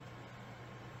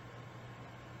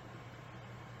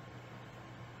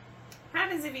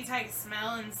happens if you take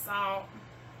smelling salt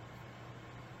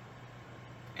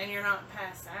and you're not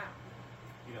passed out?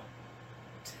 You don't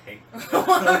take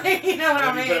You know what I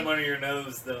when mean? you put them under your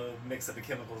nose, the mix of the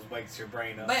chemicals wakes your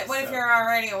brain up. But what if you're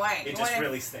already awake? It just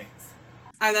really stinks.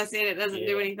 Oh, that's it. It doesn't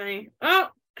do anything. Oh,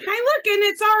 hey, look, and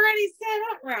it's already set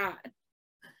up right.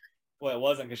 Well, it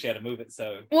wasn't because she had to move it,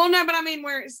 so. Well, no, but I mean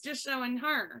where it's just showing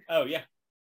her. Oh, yeah.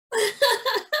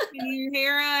 Can you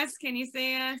hear us? Can you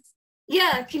see us?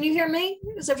 Yeah, can you hear me?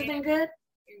 Is everything good?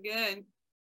 You're good.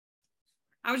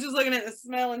 I was just looking at the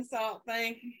smelling salt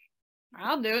thing.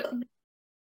 I'll do it.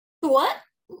 What?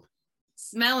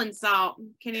 Smelling salt.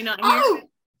 Can you not hear it?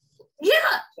 Yeah.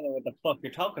 I don't know what the fuck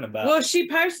you're talking about. Well, she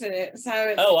posted it, so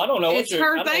it's, I don't know. It's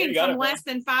her thing from less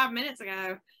than 5 minutes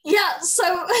ago. Yeah, so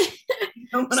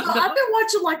I've been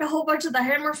watching like a whole bunch of the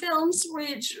Hammer films,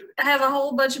 which have a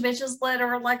whole bunch of bitches that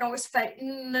are like always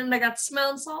fainting and they got the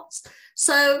smelling salts.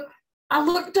 So I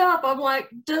looked up, I'm like,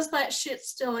 does that shit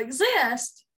still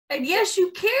exist? And yes,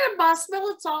 you can buy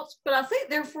smelling salts, but I think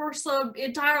they're for some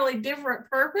entirely different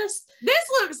purpose. This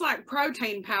looks like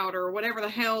protein powder or whatever the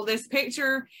hell this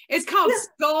picture is called.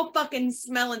 Skull fucking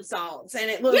smelling salts. And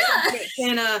it looks like it's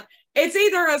in it's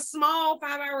either a small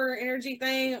 5-hour energy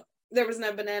thing. There was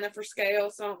no banana for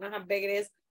scale, so I don't know how big it is.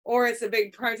 Or it's a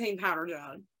big protein powder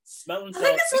jug. Smelling salts.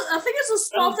 I think it's a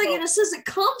small thing, and it says it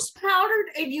comes powdered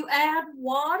and you add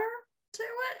water to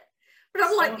it. But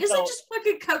I'm like, is it just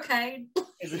fucking cocaine?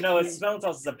 No, it's smelling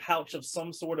salts is a pouch of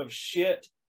some sort of shit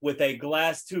with a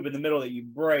glass tube in the middle that you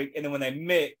break, and then when they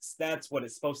mix, that's what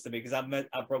it's supposed to be. Because I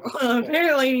broke it.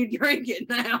 Apparently, you drink it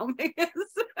now. Because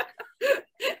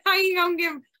how you gonna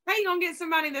get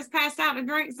somebody that's passed out to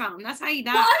drink something? That's how you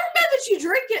die. Well, I don't know that you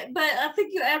drink it, but I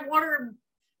think you add water,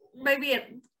 maybe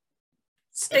it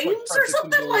steams or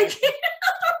something like it.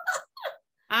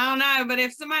 I don't know, but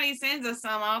if somebody sends us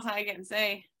some, I'll take it and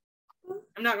see.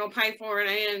 I'm not gonna pay for it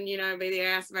and be the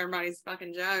ass of everybody's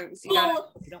fucking jokes.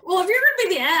 Well, if you're gonna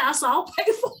be the ass, I'll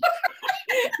pay for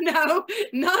it. No,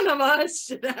 none of us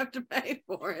should have to pay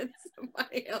for it.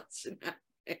 Somebody else should have to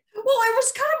pay. Well, it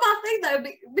was kind of my thing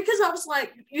though, because I was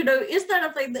like, is that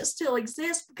a thing that still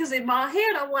exists? Because in my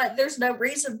head, I'm like, there's no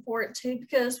reason for it to,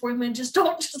 because women just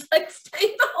don't just like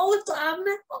faint all the time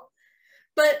now.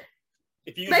 But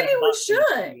maybe we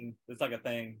should. It's like a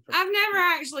thing. I've never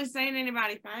actually seen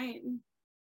anybody faint.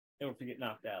 Or if you get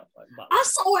knocked out. I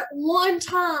saw it one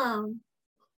time.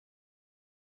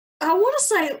 I want to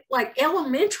say like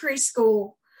elementary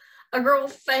school. A girl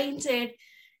fainted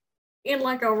in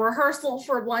like a rehearsal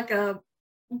for like a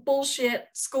bullshit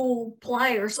school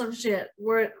play or some shit,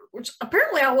 which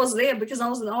apparently I wasn't in because I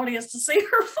was in the audience to see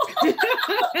her fall.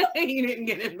 You didn't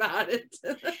get invited.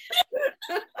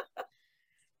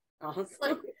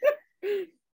 Awesome. I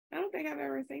don't think I've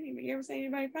ever seen anybody. You ever seen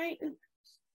anybody faint?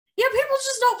 Yeah, people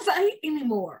just don't faint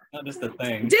anymore. Not just the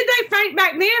thing. Did they faint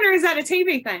back then, or is that a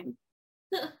TV thing?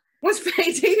 Was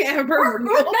fainting ever? Or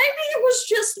maybe it was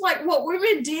just like what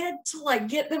women did to like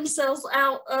get themselves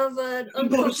out of an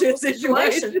bullshit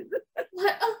situation.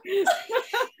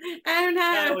 I don't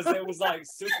know. It was like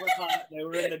super hot. They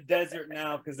were in the desert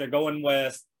now because they're going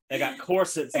west. They got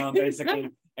corsets on basically,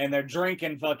 and they're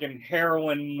drinking fucking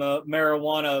heroin,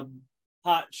 marijuana,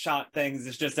 hot shot things.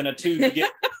 It's just in a tube. You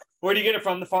get. Where do you get it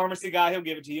from? The pharmacy guy, he'll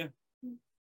give it to you.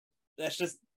 That's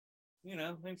just,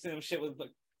 they've seen shit with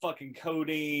like fucking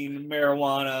codeine,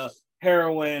 marijuana,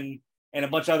 heroin, and a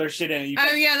bunch of other shit in it.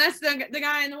 Yeah, that's the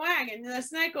guy in the wagon, the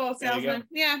snake oil salesman.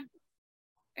 Yeah.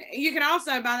 You can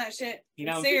also buy that shit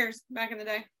at Sears back in the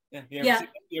day. Yeah.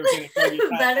 You ever seen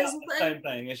it? That is the same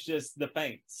thing. It's just the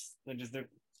faints.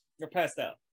 They're passed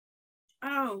out.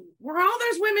 Oh, were all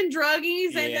those women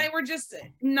druggies and they were just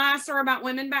nicer about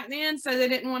women back then, so they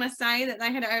didn't want to say that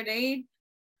they had OD'd?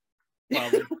 Well, I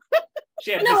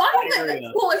don't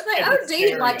think. Well, if they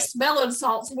OD'd, like smelling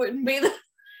salts wouldn't be the.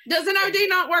 Does an OD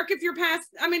not work if you're passed?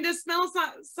 I mean, does smelling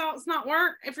salts not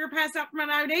work if you're passed out from an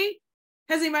OD?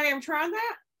 Has anybody ever tried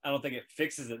that? I don't think it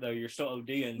fixes it though. You're still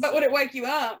ODing. But would it wake you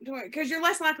up? Because you're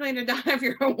less likely to die if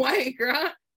you're awake,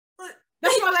 right?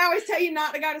 That's why they always tell you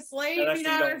not to go to sleep.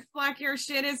 If like your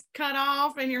shit is cut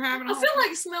off and you're having. I feel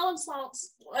like smelling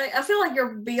salts. I feel like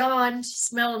you're beyond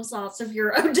smelling salts if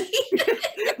you're OD.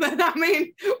 But I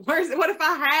mean, what if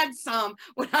I had some?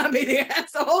 Would I be the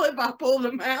asshole if I pulled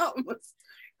them out and was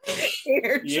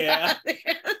here? Yeah,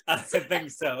 I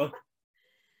think so.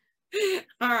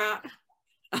 All right,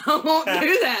 I won't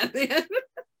do that then.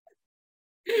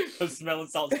 Those smelling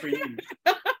salts for you.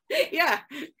 Yeah,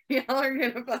 y'all are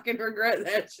gonna fucking regret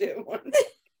that shit one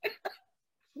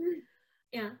day.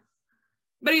 Yeah.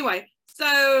 But anyway,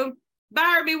 so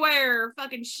buyer beware,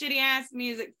 fucking shitty ass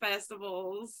music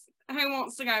festivals. who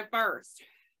wants to go first?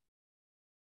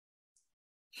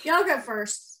 Y'all go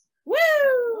first. Woo!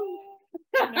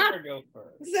 I never go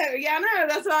first. So yeah, I know.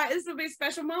 That's why this will be a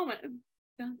special moment.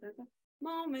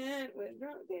 Moment with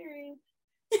Drunk Theory.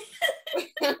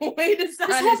 We decided.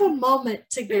 Let's have a moment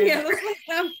together. Yeah,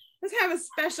 let's have a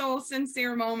special,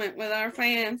 sincere moment with our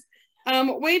fans.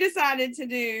 We decided to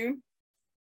do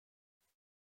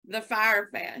the Fyre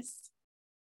Fest,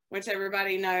 which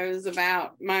everybody knows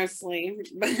about mostly,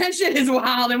 but that shit is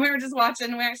wild. And we were just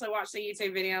watching. We actually watched a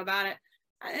YouTube video about it.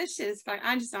 That shit is fucking.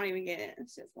 I just don't even get it.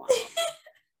 It's just wild.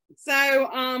 So,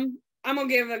 I'm gonna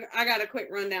give I got a quick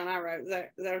rundown I wrote. Is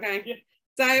that okay? Yeah.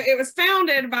 So it was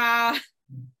founded by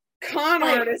con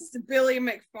artist Billy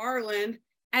McFarland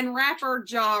and rapper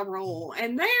Ja Rule.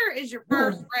 And there is your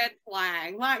first red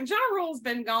flag. Like, Ja Rule's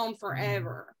been gone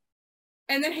forever.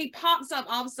 And then he pops up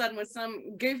all of a sudden with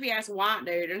some goofy ass white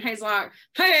dude, and he's like,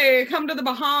 "Hey, come to the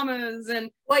Bahamas."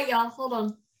 And wait, y'all, hold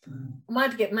on. I might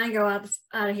have to get Mango out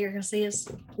of here because he is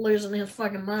losing his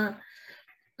fucking mind.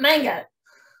 Mango.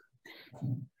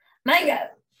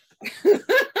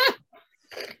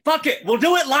 Fuck it, we'll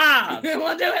do it live.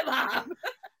 We'll do it live.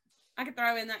 I could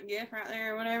throw in that GIF right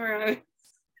there or whatever.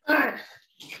 All right.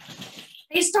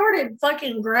 He started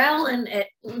fucking growling at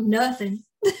nothing.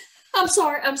 I'm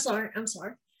sorry. As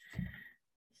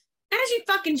you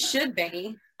fucking should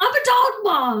be. I'm a dog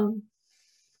mom.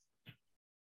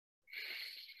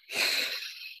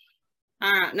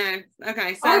 All right, no.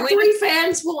 Okay. So our three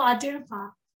fans will identify.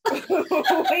 We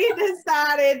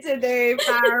decided to do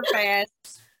Fyre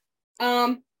Fest.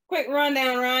 Quick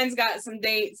rundown. Ryan's got some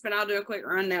dates, but I'll do a quick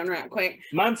rundown right quick.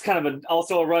 Mine's kind of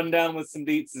also a rundown with some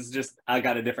deets. It's just I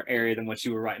got a different area than what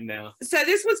you were writing down. So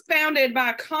this was founded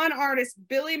by con artist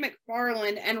Billy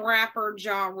McFarland and rapper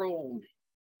Ja Rule.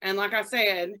 And like I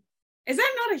said, is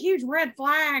that not a huge red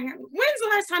flag? When's the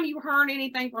last time you heard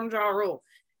anything from Ja Rule?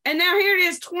 And now here it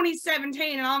is,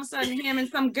 2017, and all of a sudden him and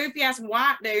some goofy ass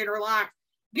white dude are like,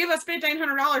 "Give us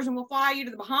 $1,500 and we'll fly you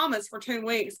to the Bahamas for 2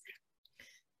 weeks."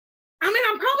 I mean,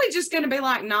 I'm probably just going to be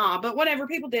like, nah, but whatever.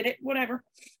 People did it. Whatever.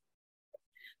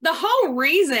 The whole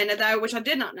reason, though, which I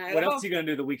did not know. What else are you going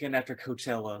to do the weekend after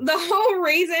Coachella? The whole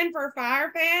reason for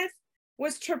Fyre Fest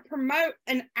was to promote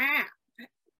an app.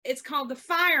 It's called the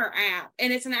Fyre app,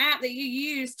 and it's an app that you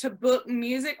use to book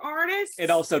music artists.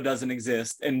 It also doesn't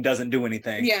exist and doesn't do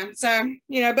anything. Yeah, so,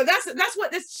 but that's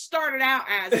what this started out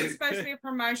as. It's supposed to be a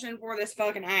promotion for this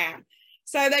fucking app.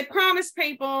 So they promised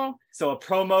people. So a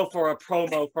promo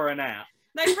for an app.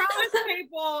 They promised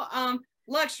people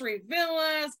luxury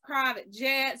villas, private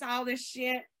jets, all this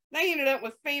shit. They ended up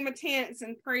with FEMA tents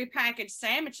and pre-packaged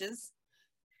sandwiches.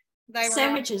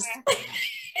 Sandwiches.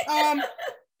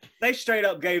 They straight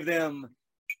up gave them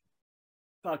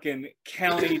fucking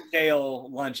county jail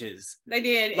lunches. They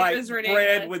did. Like it was ridiculous.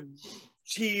 Bread with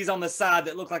cheese on the side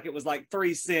that looked like it was like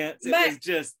 3 cents. It was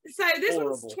just so this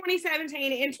horrible. was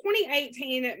 2017. In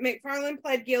 2018, McFarland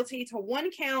pled guilty to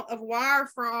 1 count of wire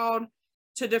fraud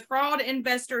to defraud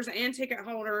investors and ticket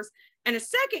holders, and a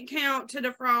 2nd count to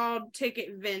defraud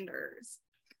ticket vendors.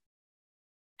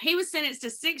 He was sentenced to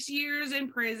 6 years in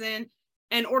prison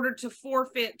and ordered to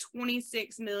forfeit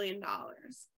 $26 million.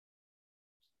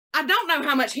 I don't know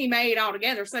how much he made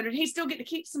altogether. So did he still get to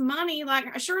keep some money?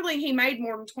 Like, surely he made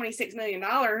more than $26 million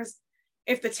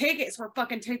if the tickets were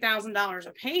fucking $2,000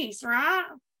 a piece, right?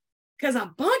 Because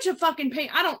a bunch of fucking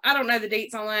people, I don't know the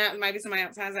deets on that. Maybe somebody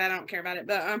else has that. I don't care about it.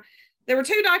 But there were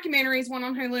 2 documentaries, one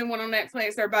on Hulu and one on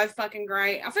Netflix. They're both fucking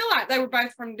great. I feel like they were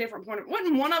both from different point of,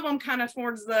 wasn't one of them kind of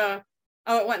towards the,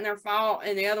 oh, it wasn't their fault,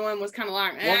 and the other one was kind of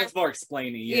like, one was more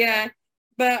explaining. Yeah.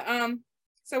 But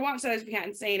so watch those if you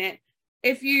hadn't seen it.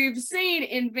 If you've seen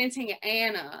Inventing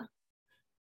Anna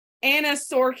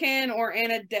Sorkin or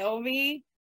Anna Delvey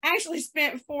actually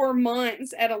spent 4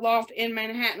 months at a loft in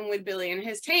Manhattan with Billy and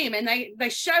his team, and they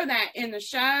show that in the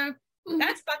show.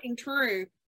 That's fucking true.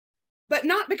 But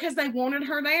not because they wanted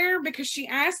her there, because she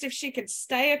asked if she could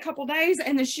stay a couple days,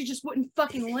 and then she just wouldn't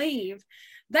fucking leave.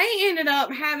 They ended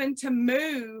up having to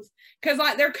move because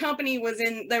like their company was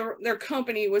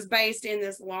based in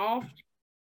this loft.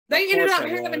 They ended up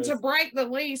having to break the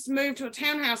lease, move to a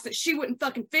townhouse that she wouldn't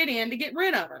fucking fit in to get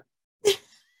rid of her.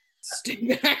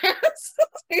 Stupid ass.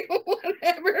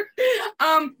 Whatever.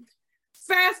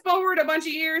 Fast forward a bunch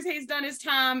of years, he's done his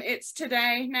time. It's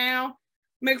today now.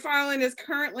 McFarland is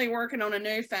currently working on a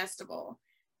new festival.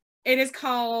 It is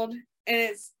called, and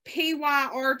it's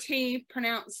PYRT,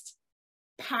 pronounced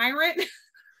pirate.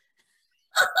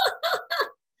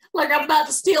 Like I'm about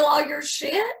to steal all your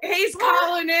shit? He's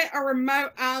calling it a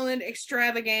remote island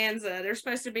extravaganza. There's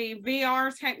supposed to be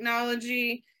VR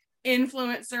technology,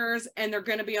 influencers and they're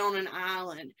going to be on an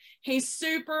island. He's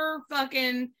super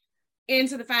fucking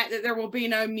into the fact that there will be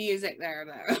no music there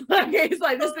though. Like, he's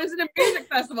like, this isn't a music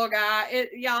festival, guy.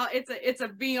 It's a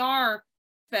VR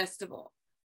festival.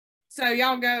 So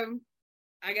y'all go,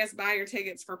 I guess, buy your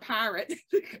tickets for Pirate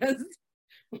because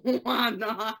why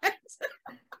not?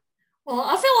 Well,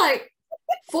 I feel like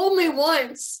fool me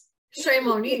once, shame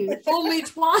on you. Fool me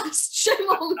twice, shame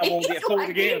on me. I won't get fooled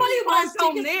again. Anybody who buys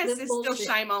On tickets this to is bullshit.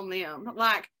 still shame on them.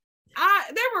 Like,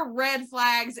 there were red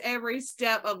flags every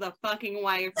step of the fucking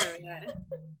way for that.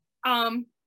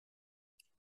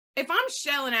 If I'm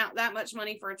shelling out that much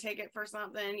money for a ticket for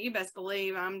something, you best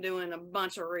believe I'm doing a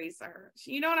bunch of research.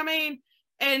 You know what I mean?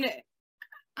 And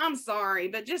I'm sorry,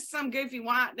 but just some goofy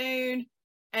white dude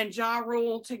and Ja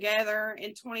Rule together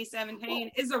in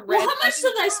 2017 is a red. Well, how much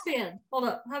did they spend? Hold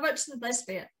up. How much did they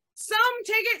spend? Some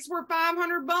tickets were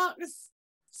 $500.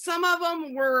 Some of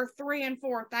them were $3,000 and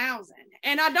 $4,000.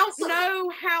 And I don't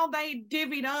know how they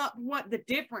divvied up what the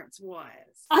difference was.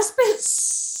 I spent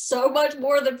so much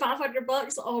more than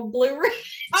 $500 on Blu-ray.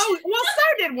 Oh, well,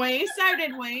 so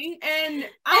did we. And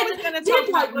I was going to talk did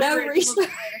about like no Blu-rays research.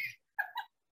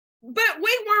 But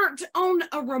we weren't on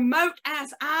a remote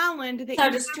ass island that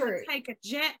That you is have true. to take a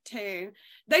jet to.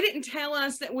 They didn't tell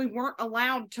us that we weren't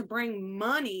allowed to bring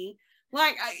money.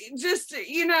 Like, just,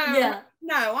 you know, Yeah.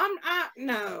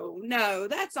 No,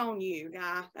 that's on you,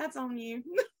 guy. That's on you.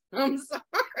 I'm sorry.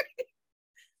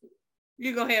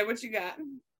 You go ahead. What you got?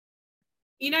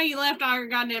 You know, you left all your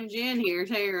goddamn gin here,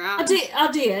 too, right?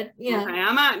 I did. Yeah. Okay,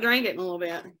 I might drink it in a little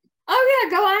bit. Oh, yeah.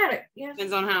 Go at it. Yeah.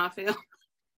 Depends on how I feel.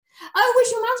 Oh,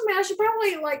 which reminds me, I should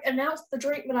probably like announce the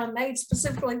drink that I made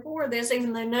specifically for this,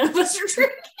 even though none of us are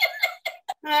drinking.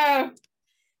 Oh,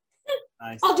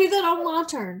 Nice. I'll do that on my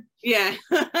turn. yeah.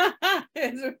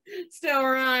 It's still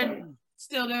running.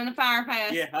 Still doing the Fire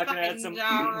Fest. Yeah, I can add Fucking some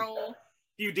Ja Rule.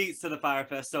 few deets to the Fire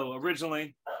Fest. So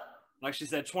originally, like she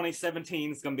said,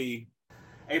 2017 is going to be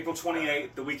April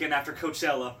 28th, the weekend after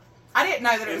Coachella. I didn't know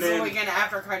that it And was the then- weekend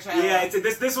after Coachella. Yeah,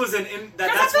 this was an Because I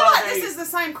that's feel why like this is the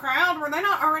same crowd. Were they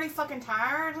not already fucking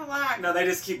tired? Like, no, they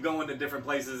just keep going to different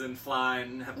places and fly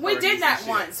and have we parties did and that shit.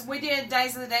 once. We did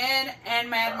Days of the Dead and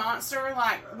Mad Monster,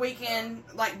 like weekend,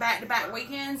 like back-to-back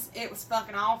weekends. It was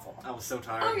fucking awful. I was so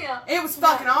tired. Oh, yeah. It was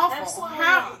fucking Yeah, awful. absolutely.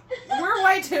 How we're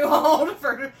way too old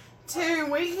for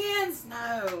 2 weekends?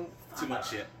 No. Too much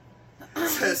shit.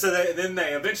 So then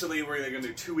they eventually were going to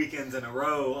do 2 weekends in a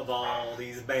row of all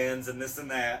these bands and this and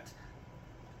that,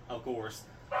 of course.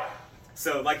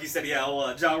 So, like you said, yeah,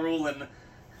 Ja Rule and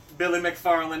Billy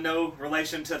McFarland, no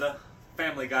relation to the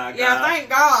Family Guy guy. Yeah, thank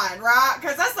God, right?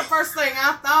 Because that's the first thing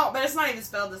I thought, but it's not even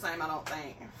spelled the same, I don't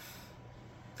think.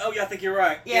 Oh, yeah, I think you're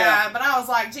right. Yeah, but I was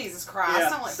like, Jesus Christ, Yeah,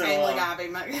 don't let so, Family Guy be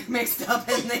mixed up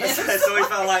in this. So we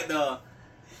found like the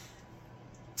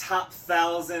top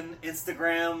 1,000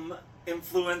 Instagram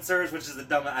influencers, which is the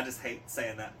dumb. I just hate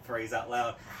saying that phrase out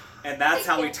loud. And that's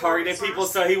how he targeted people.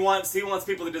 So he wants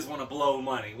people that just want to blow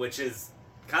money, which is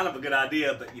kind of a good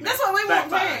idea, but you know, That's what we want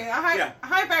too. backfired. I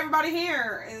hope everybody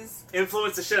here is,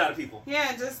 Influence the shit out of people.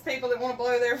 yeah, just people that want to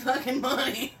blow their fucking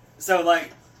money. So like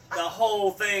the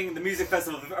whole thing, the music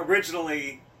festival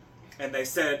originally, and they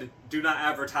said do not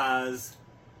advertise.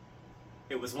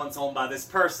 It was once owned by this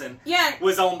person. Yeah.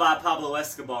 Was owned by Pablo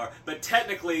Escobar, but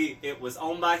technically it was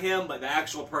owned by him. But the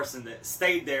actual person that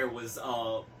stayed there was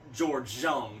George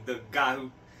Young, the guy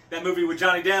who that movie with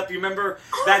Johnny Depp. You remember?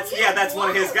 That's one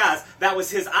of his guys. That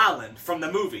was his island from the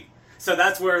movie. So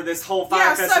that's where this whole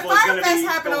Fire Festival is going to be. Fire Fest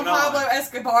happened on going Pablo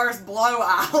Escobar's Blow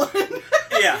Island.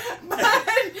 Yeah. But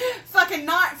fucking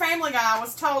not Family Guy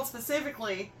was told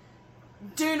specifically,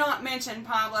 do not mention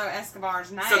Pablo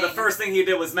Escobar's name. So the first thing he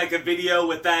did was make a video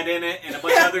with that in it and a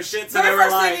bunch of other shit. So Very they were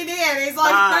first like, thing he did, he's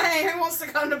like, hey, who wants to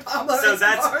come to Pablo so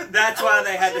Escobar? that's why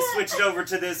they had to switch it over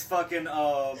to this fucking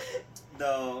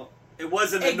it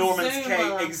wasn't the Norman's Cay,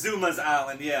 Exuma's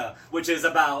Island, yeah, which is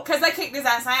about. Because they kicked his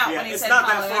ass out when he it's said not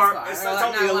Pablo that far. Escobar. It's They're like,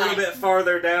 only no a little way. bit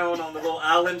farther down on the little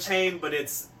island chain, but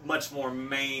it's much more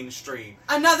mainstream.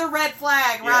 Another red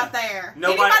flag right there.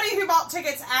 Nobody- Anybody who bought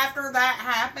tickets after that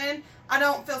happened, I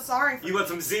don't feel sorry for You went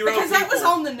from zero because people, that was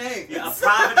on the news. yeah, a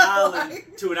private island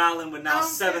Like, to an island with now Okay.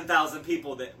 7,000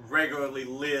 people that regularly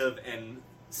live and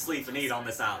sleep and eat on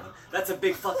this island. That's a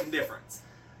big fucking difference.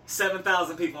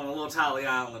 7,000 people on a little tiny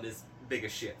island is big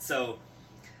as shit. So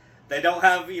they don't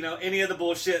have, any of the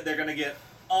bullshit. They're going to get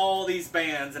all these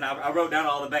bands, and I wrote down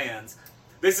all the bands.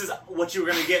 This is what you were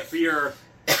going to get for your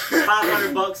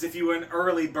 $500 if you were an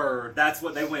early bird. That's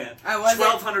what they went. Oh, was it?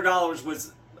 $1,200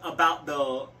 was about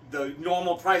the the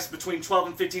normal price between $1,200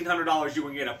 and $1,500. You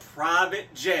can get a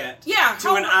private jet Yeah,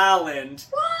 to an island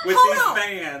with Hold these on.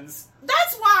 bands.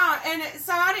 That's why,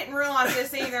 so I didn't realize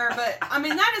this either, but I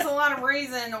mean, that is a lot of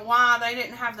reason why they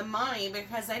didn't have the money,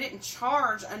 because they didn't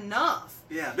charge enough.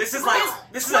 Yeah, this is Right.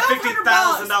 a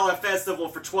 $50,000 festival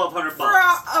for $1,200 For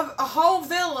a whole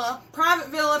villa, private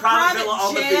villa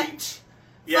on the jet, beach.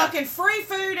 Yeah, fucking free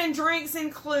food and drinks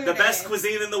included. the best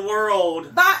cuisine in the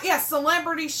world.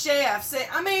 Celebrity chefs.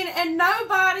 And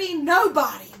nobody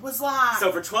was like.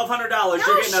 So for $1,200,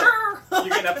 no, you're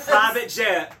getting a private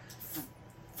jet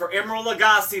for Emerald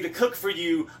Lagasse to cook for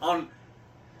you on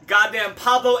goddamn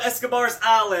Pablo Escobar's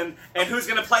island. And who's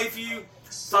gonna play for you?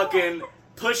 Fucking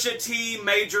Pusha T,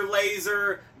 Major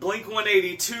Lazer,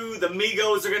 Blink-182, the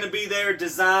Migos are gonna be there,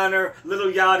 Designer,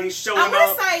 Lil Yachty showing I up.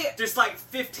 want to say, Just like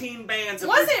 15 bands of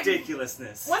Wasn't-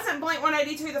 ridiculousness. wasn't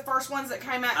Blink-182 the first ones that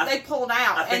came out? I- They pulled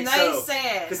out, I think and they so.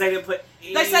 said Because they didn't put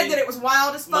any they said that it was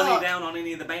wild as fuck. money down on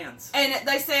any of the bands. And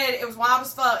they said it was wild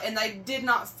as fuck, and they did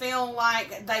not feel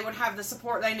like they would have the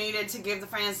support they needed to give the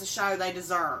fans the show they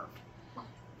deserved.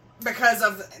 Because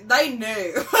they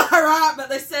knew, right? But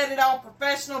they said it all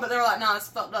professional, but they were like, nah, it's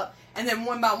fucked up. And then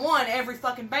one by one, every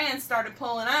fucking band started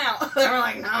pulling out. They were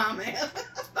like, nah, man,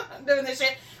 I'm doing this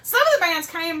shit. Some of the bands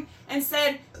came and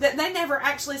said that they never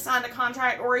actually signed a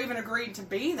contract or even agreed to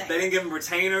be there. They didn't give them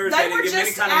retainers. They They were didn't give them any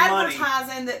just kind of money.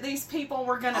 advertising that these people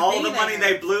were going to be All the there. money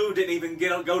they blew didn't even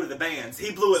go to the bands.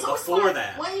 He blew it So it's before like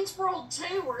that. Wayne's World 2,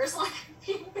 where it's like, if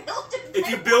you build it, If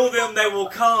you build them, they will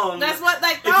come. That's what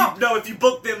they thought. If you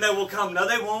book them, they will come. No,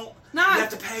 they won't. No. You have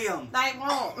to pay them. They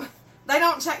won't. They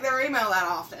don't check their email that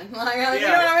often. Like, you know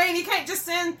Yeah. what I mean? You can't just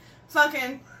send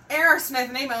fucking Aerosmith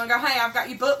an email and go, hey, I've got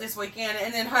you booked this weekend,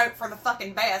 and then hope for the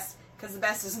fucking best, because the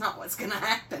best is not what's going to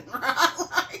happen, right?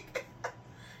 Like,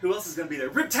 Who else is going to be there?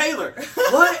 Rip Taylor.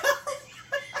 What?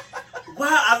 Wow.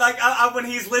 I when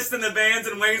he's listing the bands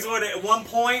in Wayne's World at one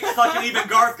point, fucking even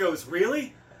Garth goes,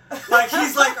 really? Like,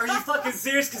 he's like, are you fucking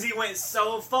serious? Because he went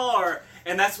so far.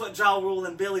 And that's what Ja Rule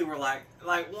and Billy were like.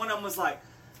 Like, one of them was like,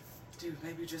 dude,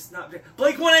 maybe just not.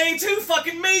 Blink-182,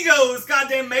 fucking Migos,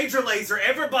 goddamn Major Lazer,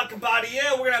 everybody,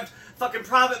 yeah, we're gonna have fucking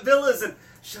private villas and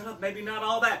shut up, maybe not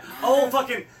all that. Oh,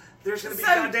 fucking, there's gonna be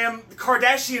goddamn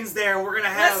Kardashians there, and we're gonna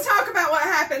have. let's talk about what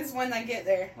happens when they get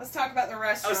there. Let's talk about the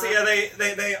restaurant. Oh, so yeah,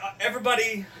 they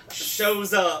everybody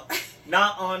shows up,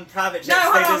 not on private jets.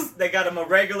 No, hold on. They got them a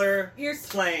regular You're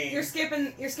plane. You're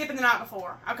skipping the night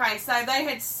before. Okay, so they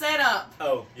had set up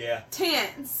Oh yeah.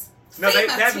 tents. No, they FEMA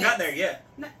haven't gotten tents. there yet.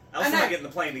 No, I was I know. not getting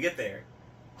the plane to get there.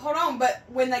 Hold on, but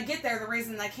when they get there, the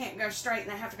reason they can't go straight and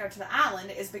they have to go to the island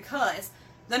is because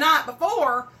the night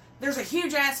before, there's a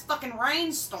huge ass fucking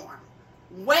rainstorm.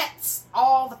 Wets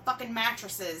all the fucking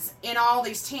mattresses in all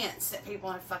these tents that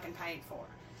people have fucking paid for.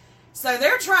 So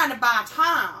they're trying to buy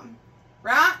time,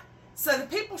 right? So the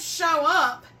people show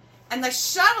up and they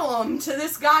shuttle them to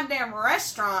this goddamn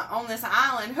restaurant on this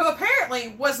island, who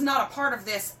apparently was not a part of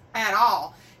this at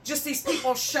all. Just these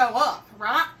people show up,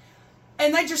 right?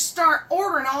 And they just start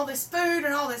ordering all this food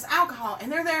and all this alcohol.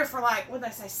 And they're there for like, what did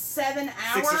they say, 7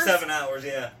 hours? 6 or 7 hours,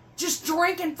 yeah. Just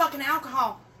drinking fucking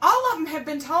alcohol. All of them have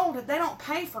been told that they don't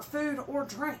pay for food or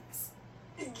drinks.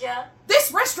 yeah.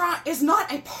 This restaurant is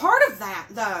not a part of that,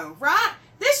 though, right?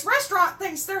 This restaurant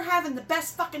thinks they're having the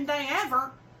best fucking day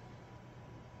ever.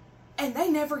 And they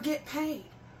never get paid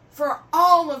for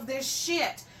all of this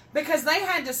shit. Because they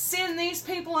had to send these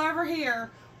people over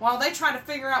here while they try to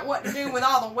figure out what to do with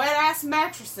all the wet-ass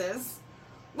mattresses.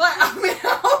 Like, I mean,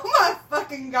 oh my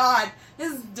fucking God.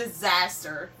 This is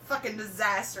disaster. Fucking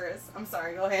disastrous. I'm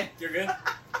sorry, go ahead. You're good?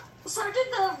 So did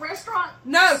the restaurant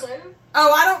No. sue?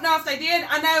 Oh, I don't know if they did.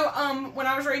 I know, when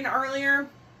I was reading earlier,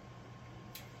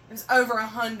 it was over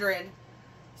 100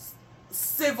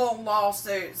 civil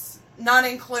lawsuits. Not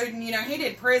including, he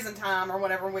did prison time or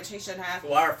whatever, which he should have.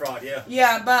 Wire fraud, yeah.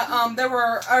 Yeah, but there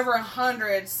were over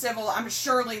 100 civil. I'm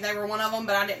surely they were one of them,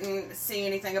 but I didn't see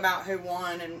anything about who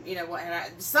won and what.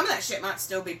 Some of that shit might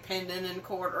still be pending in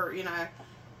court, or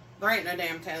there ain't no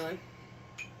damn telling.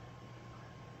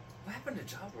 What happened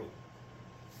to Ja Rule?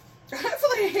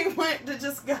 Hopefully he went to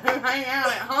just go hang out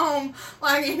at home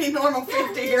like any normal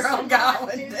 50-year-old guy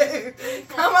would do.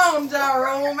 Come on, Ja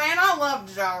Rule, man. I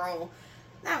love Ja Rule.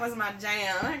 That was my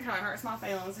jam. That kind of hurts my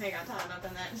feelings. He got tied up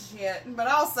in that shit. But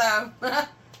also,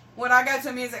 would I go to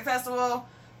a music festival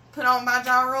put on by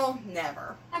Ja Rule?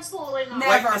 Never. Absolutely not.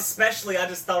 Never. Like, especially, I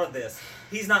just thought of this.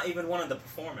 He's not even one of the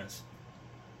performers.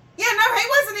 Yeah, no, he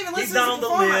wasn't even listening not to on the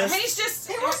the performer. list. He's just...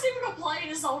 He wasn't even going to play in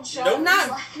his own show.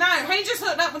 Nope. No, he just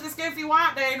hooked up with this goofy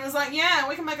white dude and was like, yeah,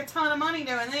 we can make a ton of money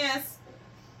doing this.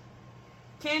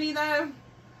 Can you, though?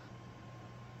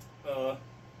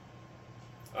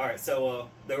 All right, so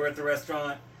they were at the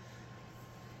restaurant.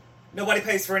 Nobody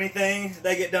pays for anything.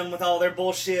 They get done with all their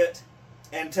bullshit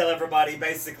and tell everybody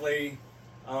basically,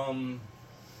 yeah,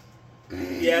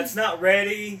 it's not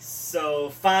ready, so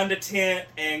find a tent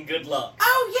and good luck.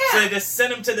 Oh, So yeah. they just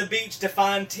sent them to the beach to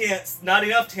find tents. Not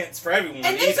enough tents for everyone.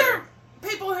 And these either. are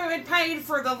people who had paid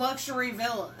for the luxury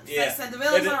villas. Yeah. They said the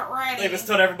villas aren't ready. They just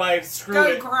told everybody, screw Go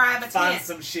it, grab a find tent.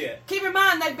 some shit. Keep in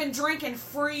mind, they've been drinking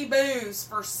free booze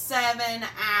for 7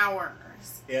 hours.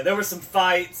 Yeah, there were some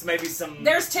fights, maybe some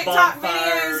There's TikTok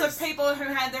bonfires. videos of people who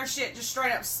had their shit just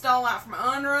straight up stole out from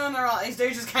under them. They're like, these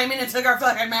dudes just came in and took our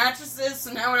fucking mattresses,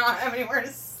 so now we don't have anywhere to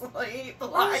sleep. Oh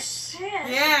Like, shit!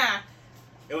 yeah.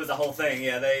 It was a whole thing,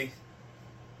 yeah. They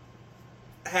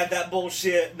had that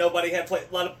bullshit. Nobody had a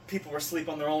lot of people were asleep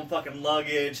on their own fucking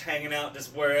luggage, hanging out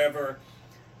just wherever.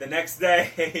 The next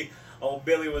day, old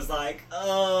Billy was like,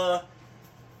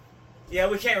 yeah,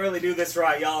 we can't really do this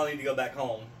right. Y'all need to go back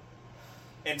home.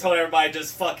 And told everybody,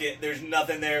 just fuck it. There's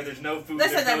nothing there. There's no food. They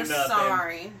said there's they no were nothing.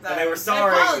 sorry. And they were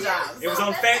sorry. They apologized. It was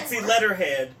on fancy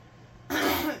letterhead.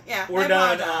 Yeah, We're they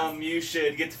done. apologized. You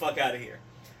should get the fuck out of here.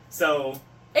 So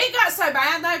It got so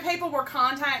bad though, people were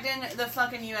contacting the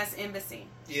fucking U.S. Embassy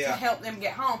to yeah, help them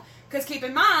get home. Because keep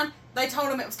in mind, they told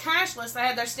them it was cashless. They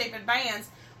had their stupid bands,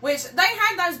 which they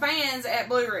had those bands at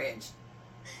Blue Ridge.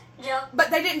 Yep. But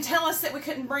they didn't tell us that we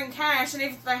couldn't bring cash, and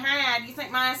if they had, you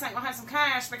think my ass ain't gonna have some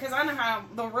cash, because I know how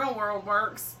the real world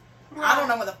works. I don't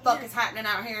know what the fuck is happening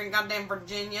out here in goddamn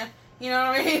Virginia. You know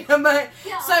what I mean? But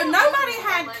Yeah, so I don't nobody know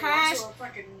had why they cash. went to a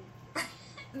fucking-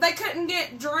 They couldn't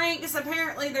get drinks.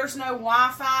 Apparently, there's no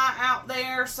Wi-Fi out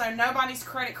there, so nobody's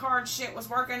credit card shit was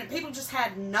working, and people just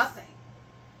had nothing.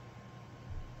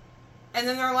 And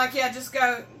then they're like, "Yeah, just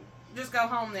go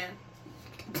home then."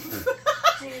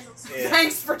 Jesus. Yeah.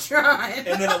 Thanks for trying.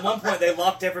 And then at one point they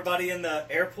locked everybody in the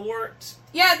airport.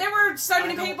 Yeah, there were so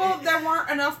many I don't- people, there weren't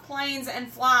enough planes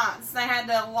and flights. They had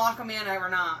to lock them in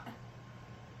overnight.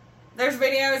 There's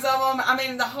videos of them. I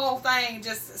mean, the whole thing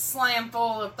just slammed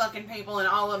full of fucking people, and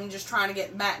all of them just trying to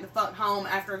get back the fuck home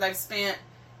after they've spent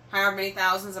however many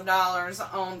thousands of dollars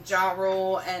on Ja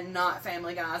Rule and not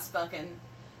Family Guy's fucking...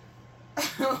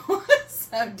 so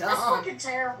That's dumb. fucking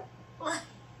terrible.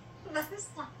 That's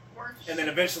not worth And then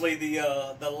eventually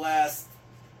the last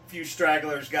few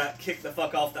stragglers got kicked the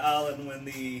fuck off the island when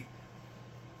the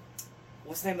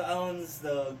what's the name of the islands?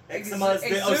 The Exumas?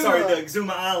 Exuma. The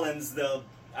Exuma Islands.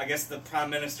 I guess the prime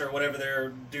minister, whatever their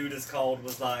dude is called,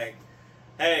 was like,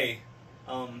 "Hey,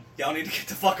 y'all need to get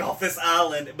the fuck off this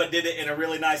island," but did it in a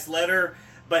really nice letter.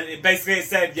 But it basically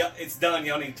said, "Yeah, it's done.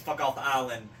 Y'all need to fuck off the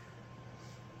island."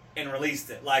 And released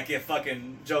it. Like if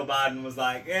fucking Joe Biden was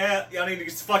like, "Yeah, y'all need to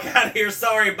get the fuck out of here,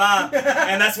 sorry, bye."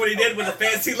 And that's what he did with a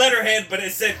fancy letterhead, but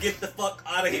it said, "Get the fuck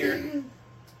out of here.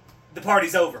 The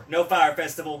party's over. No fire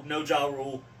festival, no Ja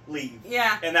Rule, leave."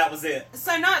 Yeah. And that was it.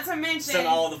 So not to mention... Sent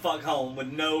all the fuck home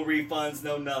with no refunds,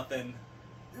 no nothing.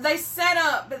 They set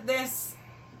up this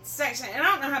section, and I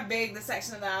don't know how big the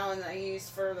section of the island they used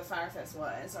for the Fire Fest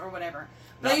was, or whatever.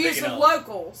 But Not they big used the enough.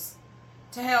 locals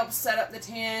to help set up the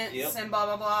tents Yep. and blah,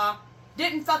 blah, blah.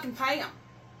 Didn't fucking pay them.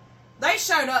 They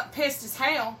showed up pissed as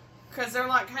hell, because they're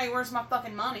like, "Hey, where's my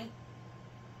fucking money?"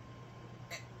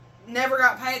 Never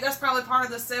got paid. That's probably part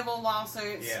of the civil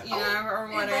lawsuits, Yeah. you know, or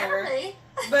whatever. Barely.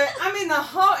 But, I mean,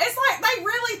 it's like they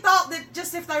really thought that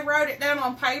just if they wrote it down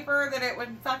on paper that it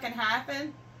would fucking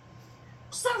happen.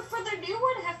 So for the new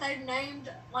one, have they named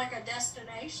like a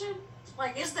destination?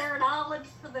 Like, is there an island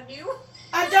for the new one?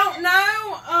 I don't know.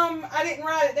 I didn't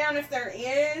write it down if there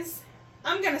is.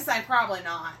 I'm going to say probably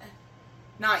not.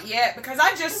 Not yet, because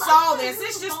I just saw this.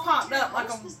 This just popped up like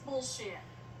a... This bullshit.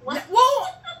 What?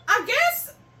 Well, I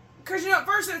guess, because, at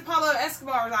first it was Pablo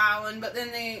Escobar's island, but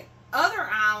then the other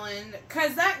island,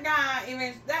 because that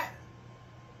guy,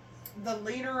 the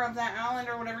leader of that island,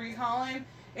 or whatever you call him,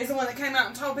 is the one that came out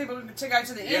and told people to go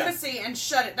to the embassy and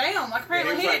shut it down. Like,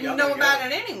 apparently he he was like, didn't "Y'all know gotta about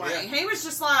go." it anyway. Yeah. He was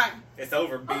just like, It's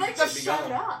over. Oh, they just be shut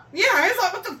gone. it up. yeah, he's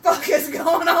like, what the fuck is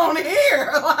going on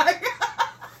here? Like,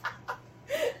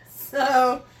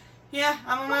 so, yeah,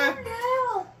 I don't know.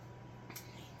 Oh,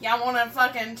 Y'all want to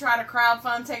fucking try to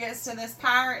crowdfund tickets to this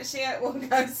pirate shit? We'll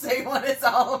go see what it's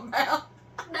all about.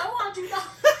 no. No, I do not.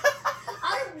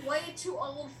 I'm way too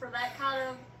old for that kind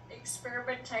of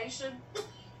experimentation.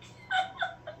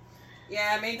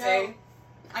 Yeah, me too. No.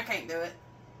 I can't do it.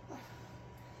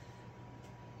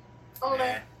 Oh,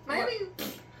 Nah. maybe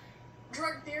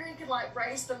Drug Theory could like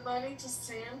raise the money to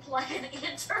send like an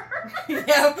intern.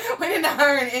 Yeah, we need to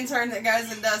hire an intern that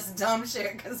goes and does dumb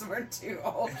shit because we're too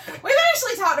old. We've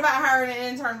actually talked about hiring an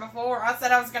intern before. I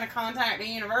said I was going to contact the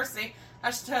university. I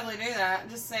should totally do that.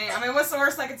 Just say, I mean, what's the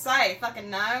worst I could say? Fucking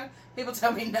no? People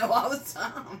tell me no all the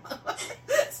time.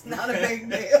 It's not a big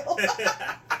deal.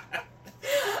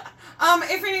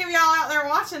 If any of y'all out there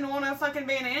watching want to fucking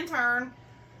be an intern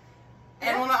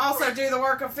and want to also do the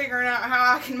work of figuring out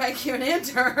how I can make you an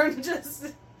intern, just,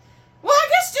 well, I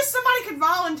guess just somebody could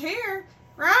volunteer,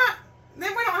 right?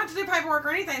 Then we don't have to do paperwork or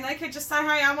anything. They could just say,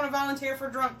 hey, I want to volunteer for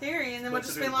Drunk Theory, and then we'll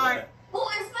just be like, well,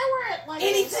 if they were at like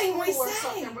anything we or say,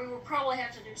 something, we would probably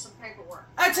have to do some paperwork.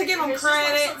 To give them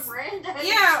credit. Like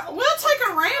yeah, we'll take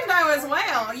a rando as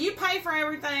well. You pay for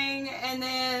everything, and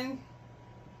then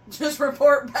just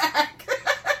report back.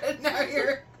 No,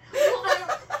 you're. Well,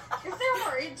 if there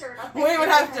were intern, I think we would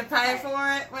have to pay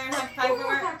for it. We would have to pay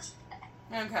for it.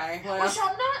 Okay, well. Which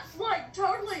I'm not like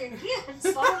totally against. Honestly,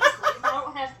 if I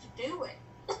don't have to do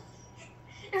it.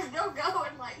 If they'll go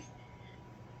and like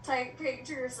take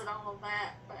pictures and all of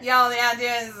that. But y'all, the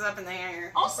idea is up in the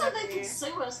air. also, they could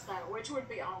sue us though, which would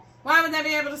be awful. Why would they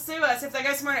be able to sue us if they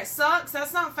go somewhere and it sucks?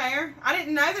 That's not fair. I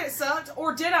didn't know that it sucked,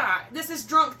 or did I? This is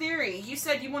Drunk Theory. You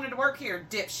said you wanted to work here,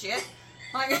 dipshit.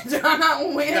 Like, do I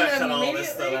not win You gotta cut all this immediately?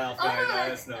 stuff out, man.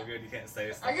 That's no good. You can't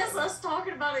say stuff. I guess like us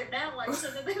talking about it now, like,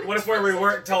 so that they would what if where we just-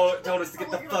 weren't told us to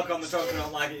get the fuck on the truck and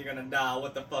don't like it, you're gonna die.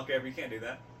 What the fuck ever. You can't do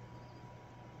that.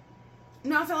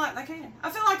 No, I feel like they can. I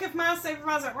feel like if my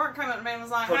supervisor at work came up to me and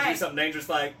was like, Told you to hey, do something dangerous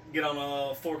like get on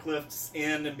a forklift's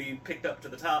end and be picked up to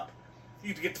the top. You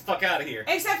need to get the fuck out of here.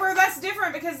 except for that's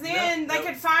different because then Nope. they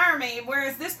could fire me,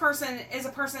 whereas this person is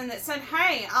a person that said,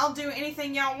 hey, I'll do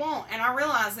anything y'all want. And I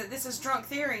realize that this is Drunk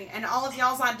Theory, and all of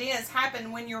y'all's ideas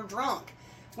happen when you're drunk,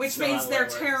 which Still means not they're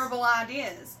what it works. terrible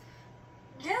ideas.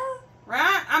 Yeah.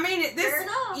 Right? I mean, Fair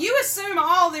enough. you assume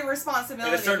all the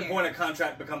responsibility At a certain here. point, a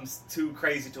contract becomes too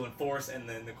crazy to enforce, and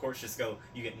then the courts just go,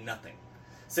 you get nothing.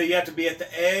 So you have to be at the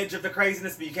edge of the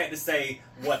craziness, but you can't just say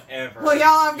whatever. Well, y'all,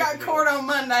 I've You have got to court on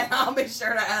Monday. I'll be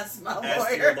sure to ask my Ask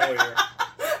lawyer. your lawyer.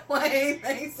 What he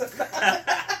thinks about it.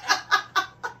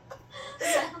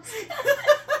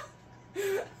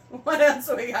 What else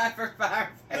we got for Firefest?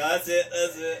 That's it.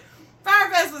 That's it.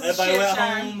 Firefest was a Everybody shit went show.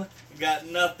 home, got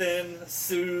nothing,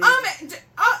 sued.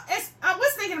 I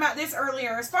was thinking about this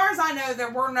earlier. As far as I know, there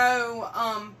were no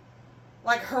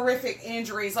like horrific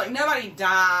injuries. Like nobody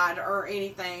died or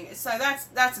anything. So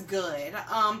that's good.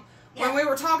 When we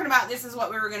were talking about this is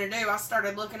what we were going to do, I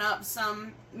started looking up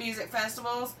some music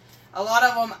festivals. A lot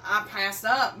of them I passed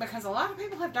up because a lot of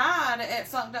people have died at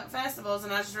fucked up festivals,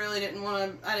 and I just really didn't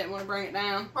want to bring it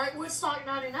down. Like Woodstock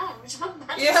 99, which I'm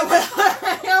about to Yeah, but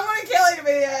I want Kelly to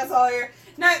be the asshole here.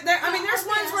 No, there's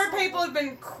ones where people have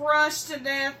been crushed to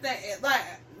death. Like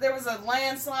there was a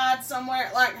landslide somewhere,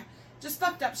 like just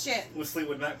fucked up shit. Was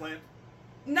Fleetwood Mac playing?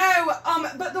 No,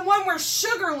 but the one where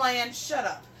Sugarland, shut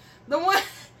up. The one,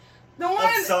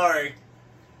 I'm sorry.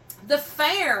 the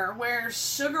fair where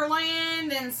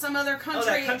Sugarland and some other country, Oh,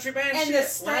 that country band and shit?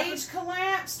 the What happened? stage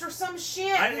collapsed or some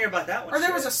shit. I didn't hear about that one. Or there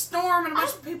shit. was a storm and a I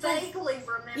bunch of people. vaguely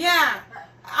remember. Yeah. that.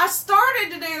 I started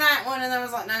to do that one, and I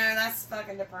was like, no, that's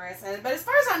fucking depressing. But as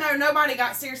far as I know, nobody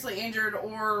got seriously injured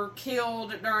or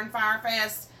killed during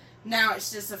Firefest. Now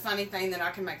it's just a funny thing that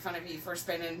I can make fun of you for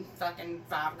spending fucking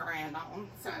 $5,000 on.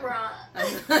 So Right.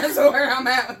 that's where I'm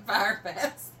at with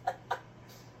Firefest.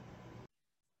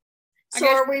 So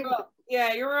are we?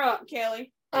 Yeah, you're up,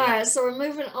 Kelly. All right. So we're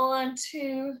moving on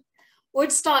to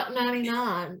Woodstock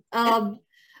 99.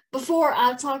 Before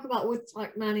I talk about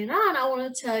Woodstock 99, I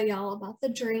want to tell y'all about the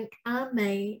drink I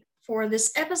made for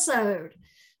this episode.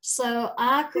 So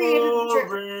I created a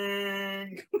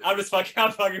drink. I'm just fucking.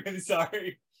 I'm fucking really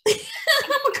sorry. I'm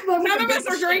gonna come over None and of us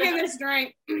get are the drinking shit. this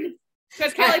drink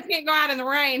because Kelly can't go out in the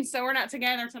rain, so we're not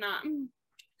together tonight.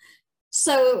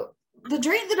 So the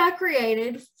drink that I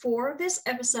created for this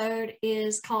episode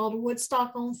is called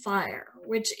Woodstock on Fire,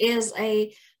 which is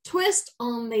a twist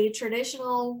on the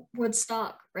traditional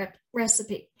Woodstock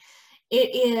recipe.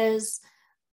 It is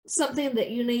something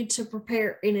that you need to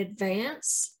prepare in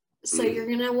advance. So you're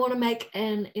going to want to make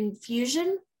an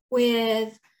infusion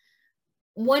with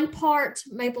 1 part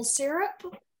maple syrup,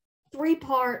 3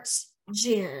 parts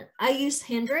gin. I use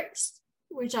Hendrix,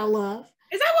 which I love.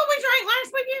 Is that what we drank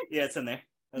last weekend? Yeah, it's in there.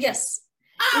 That's Yes.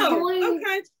 Oh, Going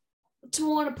okay. to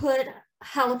want to put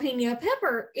jalapeno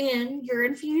pepper in your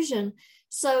infusion.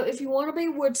 So if you want to be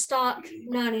Woodstock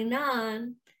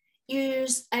 99,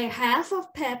 use a half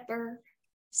of pepper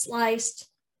sliced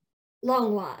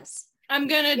longwise. I'm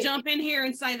gonna jump in here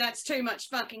and say that's too much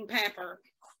fucking pepper.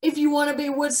 If you want to be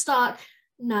Woodstock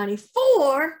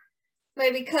 94,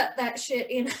 maybe cut that shit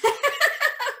in half.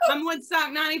 I'm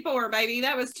Woodstock 94, baby.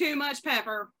 That was too much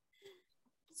pepper.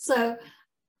 So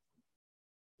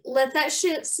let that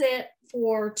shit sit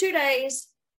for 2 days,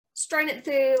 strain it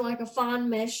through like a fine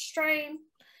mesh strain,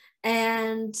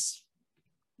 and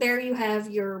there you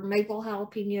have your maple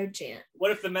jalapeno gin.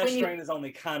 What if the mesh strain is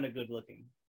only kind of good looking?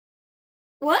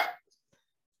 What?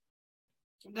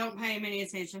 Don't pay him any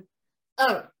attention.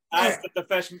 Oh. I asked if the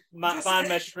fine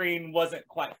mesh screen wasn't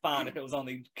quite fine, if it was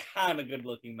only kind of good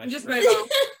looking mesh Just screen. move on.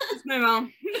 Just move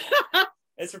on.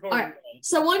 It's recording. Right.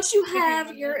 So once you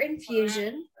have your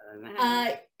infusion,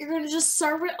 you're going to just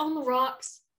serve it on the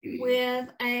rocks with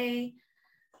a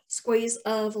squeeze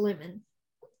of lemon.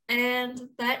 And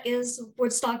that is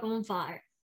Woodstock on fire.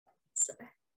 So.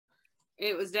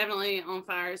 It was definitely on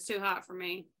fire. It's too hot for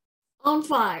me. On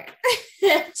fire.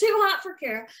 Too hot for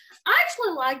Kara. I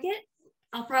actually like it.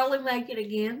 I'll probably make it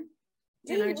again.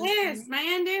 Do this,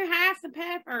 man. Do half the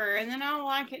pepper, and then I'll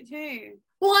like it too.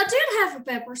 Well, I did half a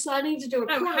pepper, so I need to do a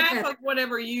quarter half pepper. of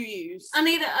whatever you use. I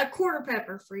need a quarter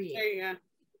pepper for you. There you go.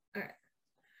 All right.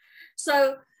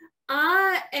 So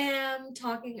I am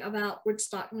talking about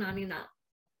Woodstock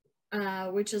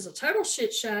 99, which is a total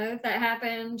shit show that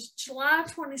happened July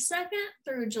 22nd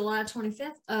through July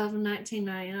 25th of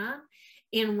 1999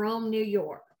 in Rome, New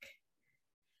York.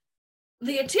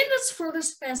 The attendance for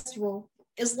this festival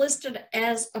is listed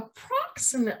as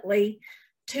approximately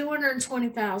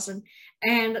 220,000.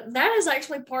 And that is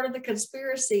actually part of the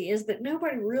conspiracy, is that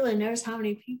nobody really knows how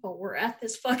many people were at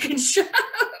this fucking show.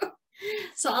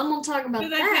 So I'm going to talk about that.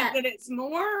 Do they think that it's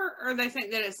more, or they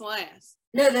think that it's less?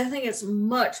 No, they think it's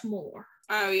much more.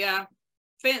 Oh, yeah.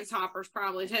 Fence hoppers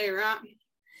probably too, right?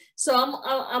 So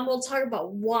I'm going to talk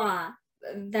about why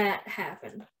that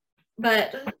happened.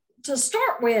 But to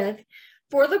start with,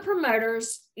 for the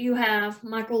promoters, you have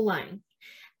Michael Lang.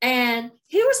 And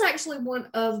he was actually one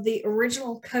of the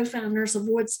original co-founders of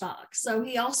Woodstock. So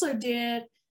he also did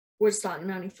Woodstock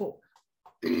 94.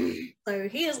 So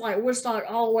he is like Woodstock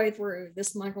all the way through,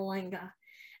 this Michael Lang guy.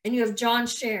 And you have John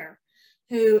Scher,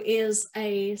 who is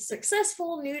a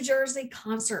successful New Jersey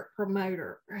concert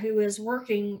promoter who is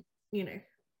working,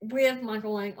 with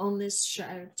Michael Lang on this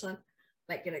show to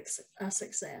make it a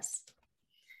success.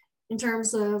 In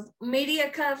terms of media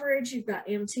coverage, you've got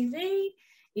MTV,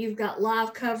 you've got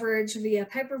live coverage via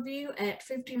pay-per-view at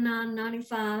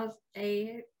 $59.95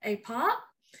 a pop,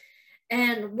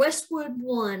 and Westwood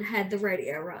One had the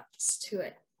radio rights to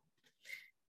it.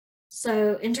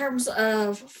 So in terms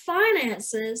of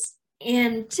finances,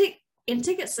 in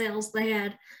ticket sales, they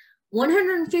had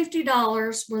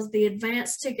 $150 was the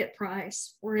advance ticket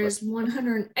price, whereas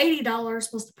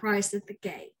 $180 was the price at the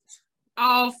gate.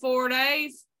 All 4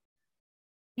 days?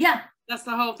 Yeah. That's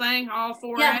the whole thing, all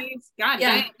 4 days? God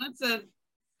damn,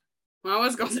 I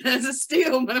was going to say that's a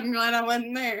steal, but I'm glad I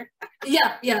wasn't there.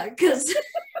 Yeah, because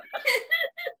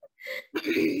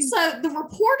so the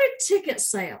reported ticket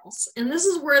sales, and this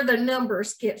is where the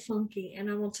numbers get funky, and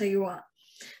I will tell you what.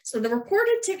 So the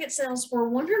reported ticket sales were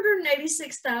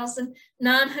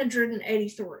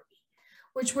 186,983,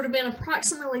 which would have been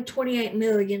approximately $28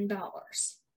 million.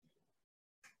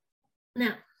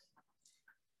 Now,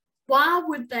 why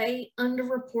would they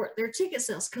underreport their ticket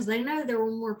sales? Because they know there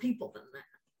were more people than that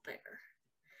there.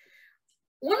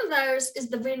 One of those is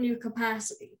the venue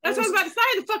capacity. That's what I was about to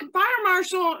say. The fucking fire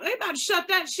marshal, they about to shut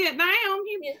that shit down.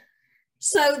 Yeah.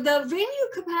 So the venue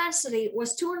capacity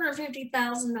was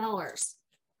 $250,000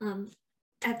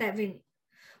 at that venue.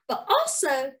 But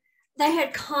also, they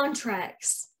had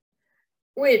contracts,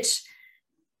 which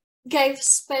gave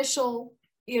special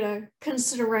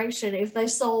consideration if they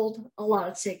sold a lot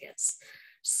of tickets.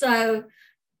 So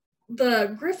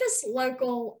the Griffiths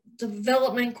Local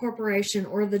Development Corporation,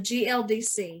 or the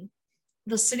GLDC,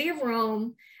 the City of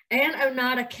Rome, and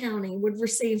Oneida County would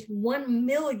receive $1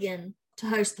 million to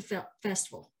host the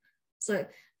festival. So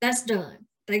that's done.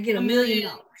 They get $1 million.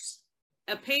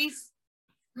 A piece?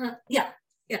 Yeah.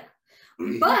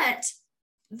 But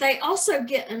they also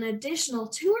get an additional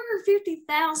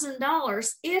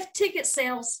 $250,000 if ticket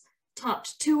sales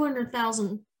topped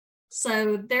 200,000.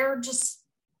 So there's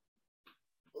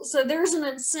an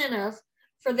incentive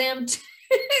for them to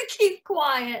keep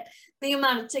quiet the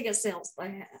amount of ticket sales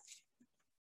they have.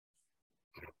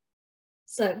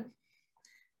 So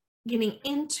getting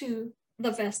into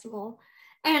the festival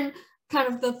and kind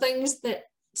of the things that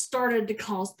started to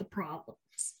cause the problems.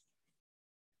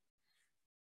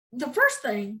 The first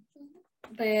thing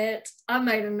that I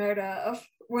made a note of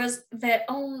was that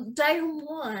on day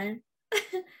one,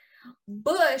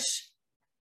 Bush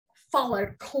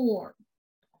followed Korn.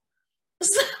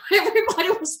 So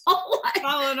everybody was all like,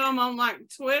 followed them on like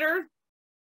Twitter.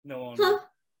 No. Huh?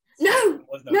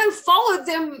 No, followed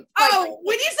them. Oh,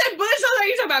 when you said Bush, I thought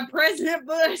you were talking about President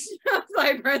Bush. I was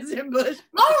like President Bush.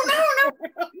 Oh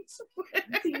no.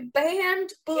 The band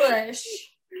Bush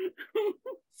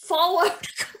followed.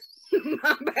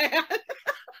 My bad.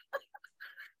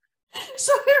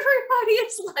 So everybody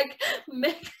is like,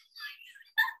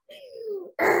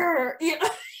 you know,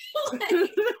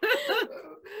 like,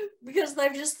 because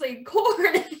they've just seen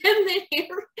corn, and then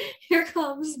here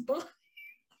comes Bush.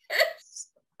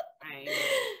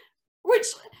 Which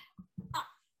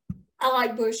I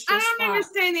like Bush. I don't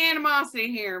understand the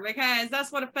animosity here because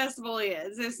that's what a festival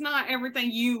is. It's not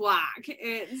everything you like.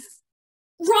 It's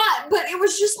right, but it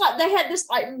was just like they had this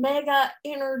like mega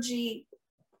energy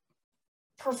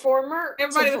performer.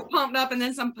 Everybody was pumped up, and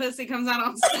then some pussy comes out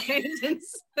on stage and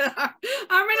stuff.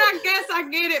 I mean, I guess I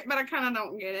get it, but I kind of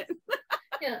don't get it.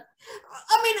 Yeah,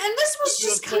 I mean, and this was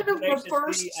just kind of the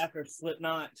first after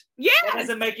Slipknot. Yeah, that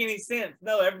doesn't make any sense.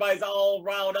 No, everybody's all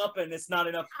riled up, and it's not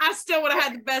enough. I still would have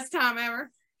had the best time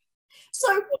ever.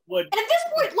 So at this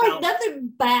point, like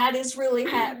nothing bad is really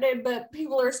happening, but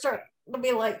people are starting to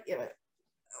be like, you know,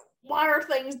 why are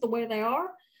things the way they are?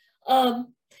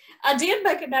 I did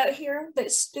make a note here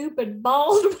that stupid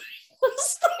Baldwin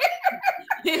was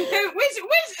there.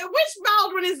 which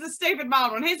Baldwin is the stupid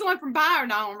Baldwin? He's the one from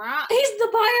Biodome, right? He's the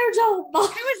Biodome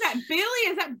Baldwin. Who is that? Billy?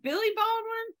 Is that Billy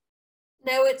Baldwin?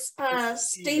 No, it's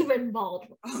Stephen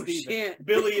Baldwin. Oh shit!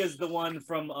 Billy is the one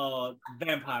from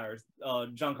Vampires,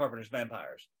 John Carpenter's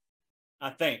Vampires,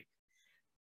 I think.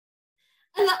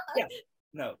 And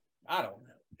no, I don't know.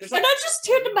 And I just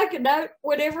tend to make a note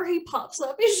whenever he pops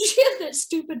up. Is shit that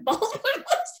stupid Baldwin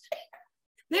was there.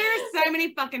 There are so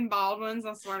many fucking Baldwins,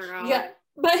 I swear to God. Yeah,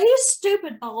 but he's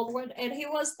stupid Baldwin, and he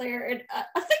was there, and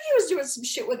I think he was doing some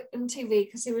shit with MTV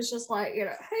because he was just like, you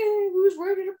know, hey, who's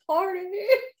ready to party?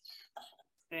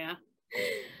 Yeah.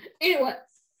 Anyway,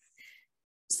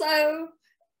 so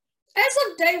as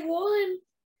of day one,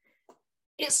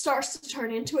 it starts to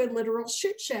turn into a literal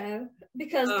shit show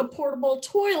because the portable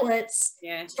toilets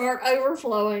start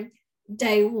overflowing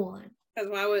day one.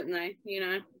 Because why wouldn't they, you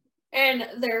know? And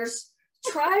there's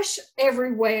trash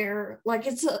everywhere. Like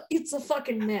it's a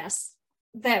fucking mess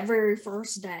that very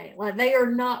first day. Like they are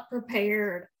not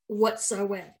prepared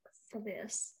whatsoever for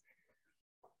this.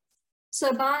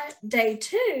 So by day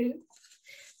two,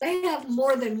 they have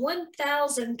more than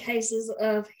 1,000 cases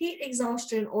of heat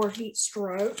exhaustion or heat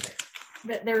stroke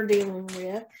that they're dealing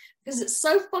with because it's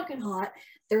so fucking hot.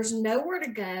 There's nowhere to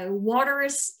go. Water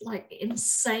is like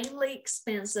insanely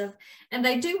expensive, and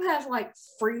they do have like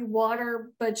free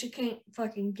water, but you can't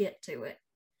fucking get to it.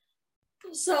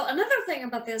 So another thing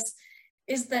about this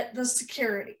is that the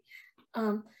security,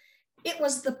 it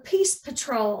was the Peace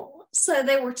Patrol. So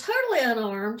they were totally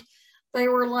unarmed. They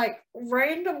were like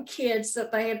random kids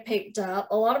that they had picked up.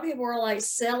 A lot of people were like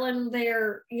selling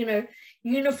their, you know,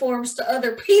 uniforms to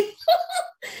other people.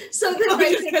 So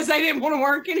that because they didn't want to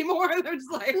work anymore. They're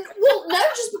just like, well, no,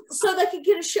 just so they could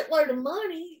get a shitload of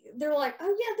money. They're like,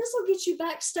 oh yeah, this will get you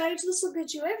backstage. This will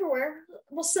get you everywhere.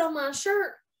 We'll sell my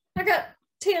shirt. I got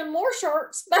 10 more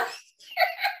shirts back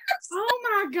there. Oh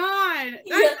my God.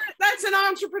 That's an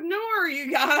entrepreneur, you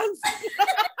guys.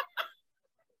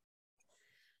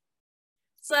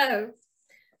 So,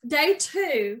 day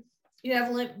two, you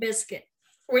have Limp Bizkit,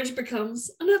 which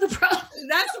becomes another problem.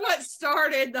 That's what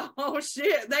started the whole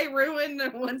shit. They ruined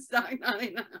the Woodstock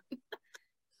 99.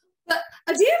 But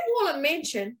I did want to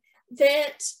mention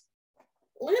that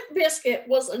Limp Bizkit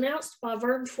was announced by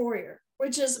Vern Troyer,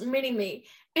 which is Mini-Me.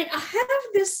 And I have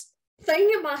this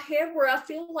thing in my head where I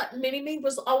feel like Mini-Me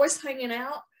was always hanging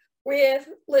out with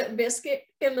Limp Bizkit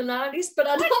in the 90s, but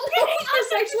I don't know if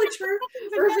that's actually true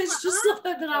or if it's just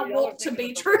something that I want to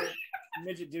be true.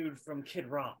 Midget dude from Kid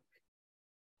Rock.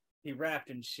 He rapped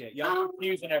and shit. Y'all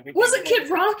confusing everything. Was it Kid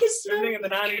Rock? Everything in the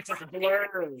 90s was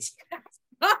blurs.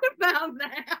 What about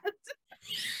that?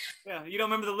 Yeah, you don't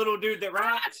remember the little dude that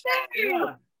rapped?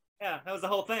 Yeah, that was the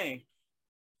whole thing.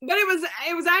 But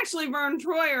it was actually Vern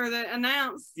Troyer that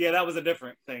announced. Yeah, that was a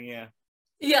different thing, yeah.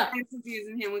 Yeah. I'm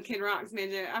confusing him with Kid Rock's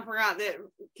midget. I forgot that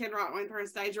Kid Rock went through a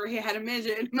stage where he had a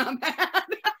midget. My bad.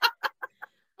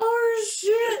 Oh,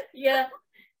 shit. Yeah.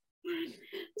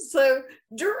 So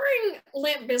during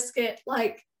Limp Bizkit,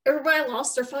 like, everybody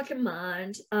lost their fucking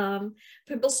mind.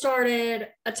 People started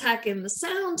attacking the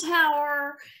sound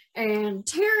tower and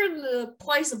tearing the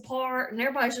place apart, and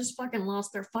everybody just fucking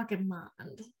lost their fucking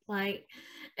mind. Like,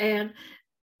 and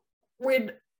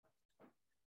when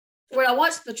I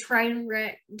watched the train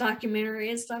wreck documentary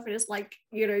and stuff, and it's like,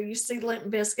 you know, you see Limp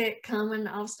Bizkit coming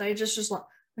off stage, it's just like,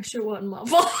 that shit wasn't my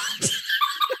fault.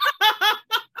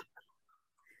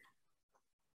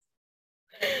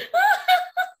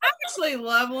 really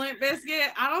love Limp Bizkit.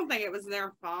 I don't think it was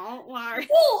their fault. Like,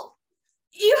 well,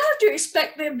 you have to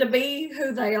expect them to be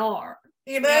who they are,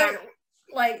 you know. Yeah.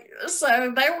 Like, so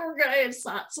they were going to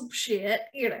incite some shit,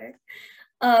 you know.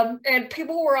 And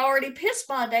people were already pissed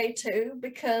by day 2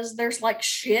 because there's like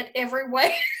shit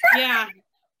everywhere. yeah.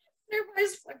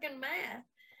 Everybody's fucking mad.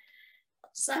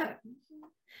 So,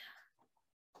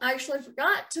 I actually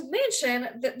forgot to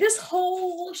mention that this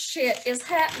whole shit is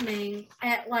happening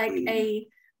at like a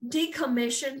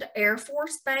decommissioned Air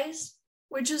Force base,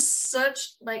 which is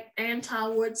such like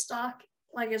anti-Woodstock,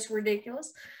 like it's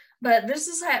ridiculous. But this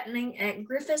is happening at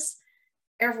Griffiths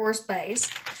Air Force Base,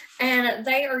 and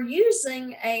they are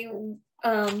using a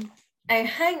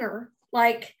hangar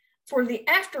like for the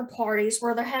after parties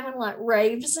where they're having like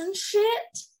raves and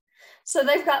shit. So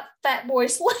they've got Fatboy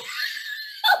Slim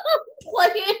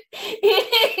playing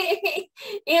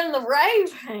in the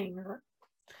rave hangar.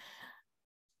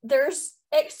 There's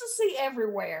ecstasy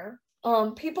everywhere.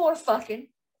 People are fucking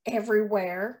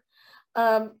everywhere.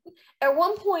 At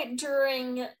one point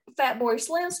during Fatboy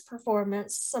Slim's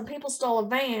performance, some people stole a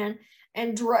van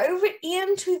and drove it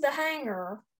into the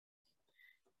hangar.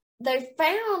 They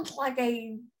found like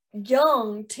a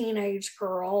young teenage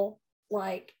girl,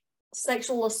 like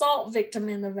sexual assault victim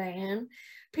in the van.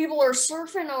 People are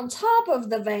surfing on top of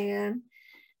the van.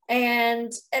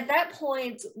 And at that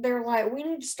point, they're like, we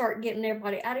need to start getting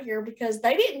everybody out of here because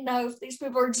they didn't know if these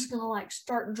people are just going to like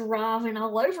start driving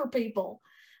all over people.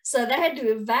 So they had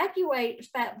to evacuate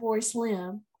Fatboy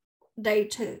Slim day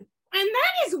 2. And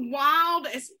that is wild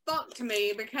as fuck to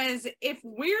me because if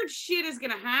weird shit is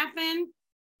going to happen,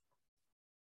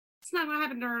 it's not going to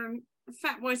happen during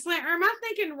Fatboy Slim. Or am I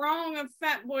thinking wrong of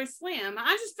Fatboy Slim?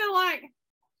 I just feel like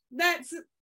that's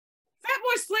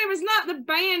Fatboy Slim is not the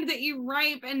band that you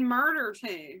rape and murder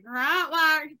to, right?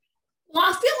 Like, well,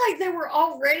 I feel like they were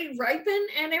already raping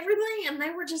and everything, and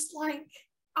they were just like,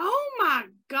 oh my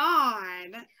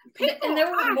God. People, and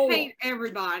there were I more. hate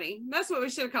everybody. That's what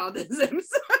we should have called this episode.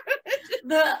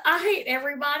 I hate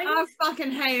everybody. I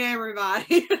fucking hate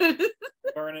everybody.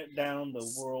 Burn it down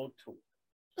the world tour.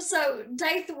 So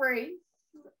day 3,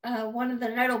 one of the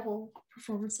notable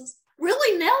performances,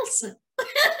 Willie Nelson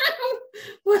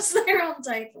was there on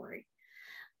day 3.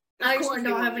 I actually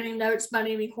don't have any notes about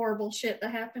any horrible shit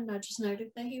that happened. I just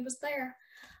noted that he was there.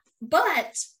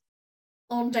 But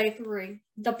on day 3,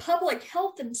 the public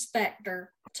health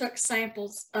inspector took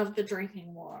samples of the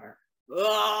drinking water.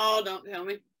 Oh, don't tell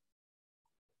me.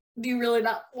 Do you really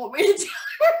not want me to tell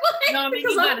you? No, I mean,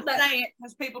 you gotta say it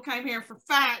because people came here for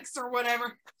facts or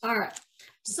whatever. All right.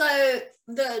 So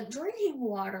the drinking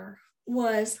water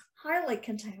was highly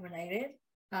contaminated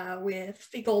with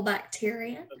fecal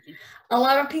bacteria. A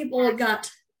lot of people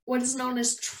got what is known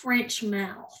as trench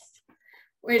mouth,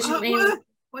 which means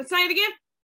what? Say it again.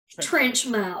 Trench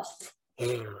mouth.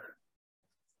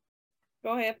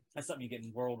 Go ahead. That's something you get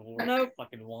in World War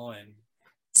fucking One.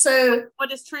 So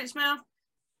what is trench mouth?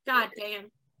 God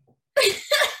damn.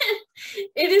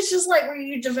 It is just like where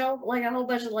you develop like a whole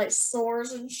bunch of like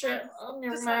sores and shit on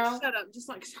your mouth. Like, shut up. Just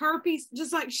like herpes.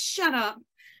 Just like shut up.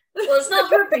 Well, it's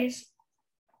not herpes,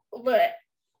 but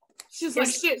it's just like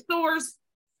shit sores.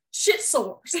 Shit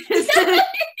sores.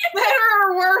 Better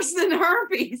or worse than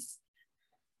herpes?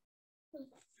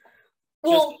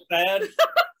 Well, just bad.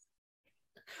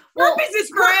 Herpes is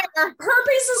forever.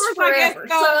 Herpes is forever.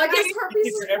 So I guess herpes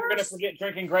is If you're ever going to forget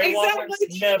drinking gray water,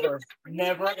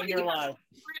 never in your life.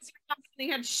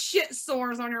 You had shit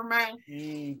sores on your mouth.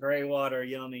 Gray water,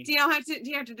 yummy. Do you have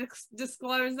to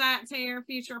disclose that to your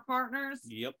future partners?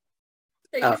 Yep.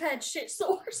 That you've had shit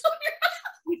sores on your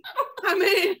mouth. I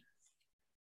mean,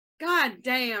 god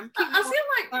damn. I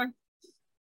feel like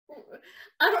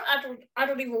I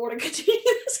don't even want to continue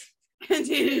this.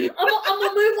 Continue. I'm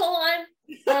gonna move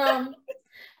on.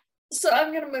 So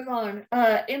I'm gonna move on.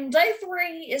 In day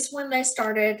 3 is when they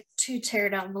started to tear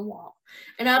down the wall,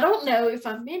 and I don't know if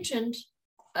I mentioned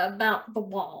about the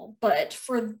wall, but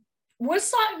for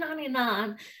Woodstock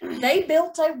 99, they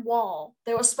built a wall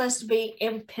that was supposed to be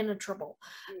impenetrable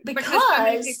because so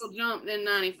many people jumped in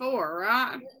 94,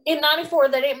 right? In 94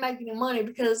 they didn't make any money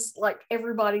because like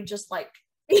everybody just like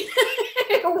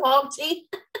walked in.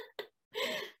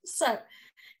 So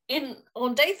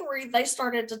on day 3 they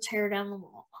started to tear down the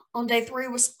wall. On day 3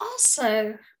 was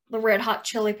also the Red Hot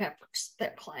Chili Peppers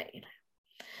that played.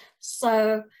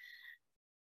 So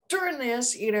during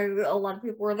this, you know, a lot of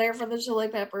people were there for the Chili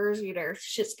Peppers, you know,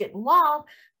 shit's getting wild.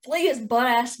 Flea is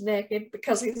butt-ass naked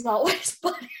because he's always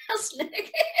butt-ass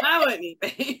naked. Why wouldn't he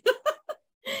be?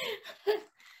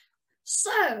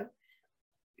 So,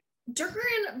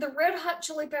 during the Red Hot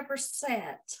Chili Peppers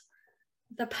set,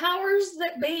 the powers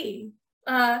that be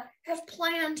have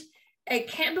planned a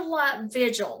candlelight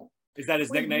vigil. Is that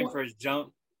his nickname for his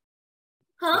junk?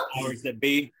 Huh? Powers that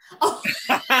be? Oh,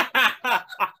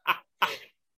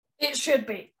 it should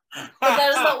be. But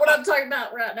that is not what I'm talking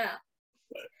about right now.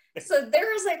 So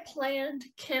there is a planned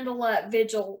candlelight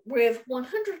vigil with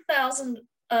 100,000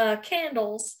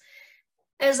 candles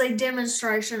as a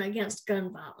demonstration against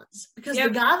gun violence. Because the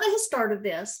guy that has started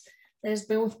this, that has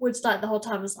been with Woodstock the whole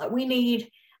time, is like, we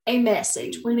need a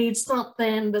message. We need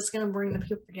something that's going to bring the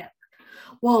people together.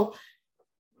 Well,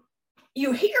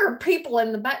 you hear people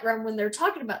in the background when they're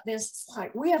talking about this, it's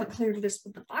like, we haven't cleared this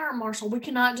with the fire marshal. We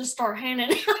cannot just start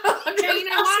handing out. Yeah, you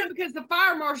know why? Because the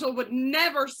fire marshal would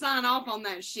never sign off on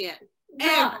that shit.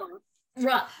 Right. Ever.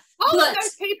 Right. All of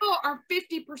those people are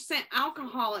 50%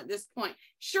 alcohol at this point.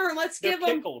 Sure, let's give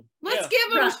them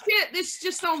shit that's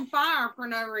just on fire for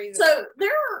no reason. So there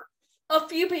are a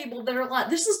few people that are like,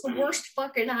 this is the worst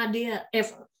fucking idea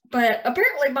ever. But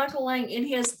apparently Michael Lang in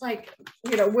his, like,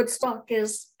 you know, Woodstock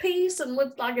is peace and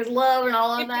Woodstock is love and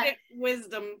all of that.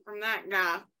 Wisdom from that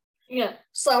guy. Yeah.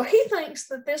 So he thinks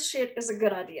that this shit is a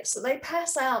good idea. So they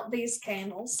pass out these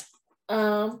candles.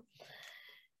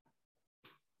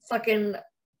 Fucking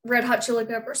Red Hot Chili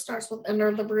Peppers starts with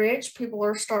Under the Bridge. People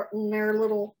are starting their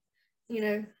little, you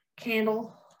know, candles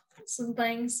and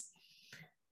things.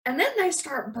 And then they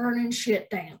start burning shit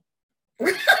down.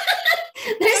 They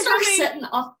start setting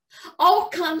off all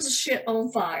kinds of shit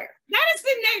on fire. That is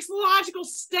the next logical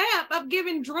step of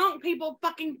giving drunk people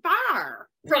fucking fire.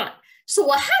 Right. So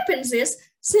what happens is,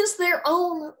 since they're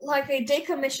on like a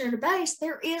decommissioned base,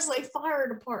 there is a fire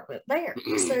department there.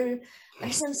 So they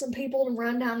send some people to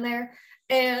run down there,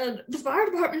 and the fire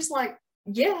department's like,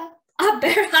 yeah, I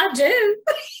bet I do.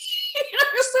 You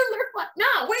know, so they're like,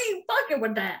 no, we ain't fucking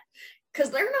with that. Because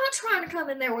they're not trying to come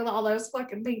in there with all those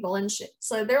fucking people and shit.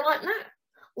 So they're like, no,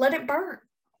 let it burn.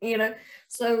 You know?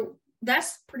 So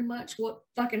that's pretty much what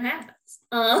fucking happens.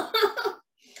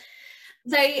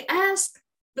 They ask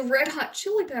the Red Hot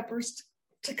Chili Peppers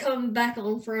to come back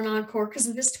on for an encore, because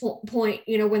at this point,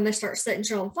 you know, when they start setting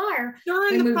shit on fire,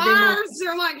 during the fires,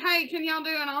 they're like, hey, can y'all do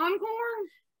an encore?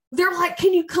 They're like,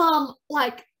 can you come,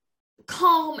 like,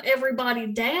 calm everybody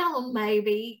down,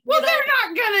 maybe? Well, they're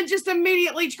not gonna just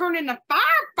immediately turn into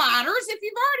firefighters. If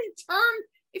you've already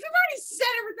set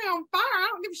everything on fire, I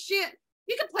don't give a shit.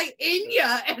 You can play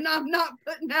Enya and I'm not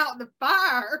putting out the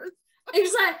fires.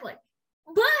 Exactly.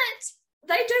 But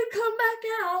they do come back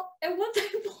out, and what they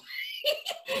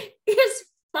play is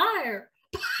Fire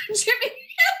by Jimi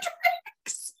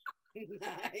Hendrix.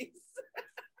 Nice.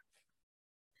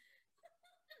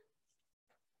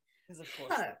 Of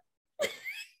course.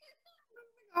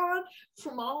 On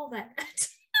from all that.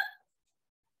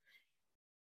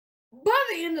 By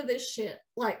the end of this shit,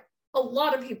 like, a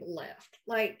lot of people left.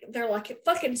 Like, they're like, it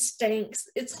fucking stinks.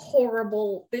 It's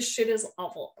horrible. This shit is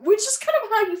awful. Which is kind of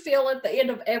how you feel at the end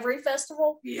of every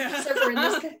festival. Yeah. Except for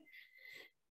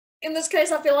in this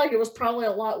case, I feel like it was probably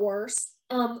a lot worse.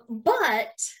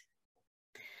 But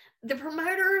the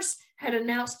promoters had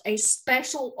announced a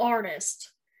special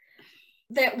artist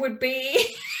that would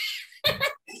be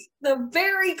the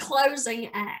very closing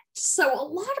act. So a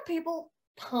lot of people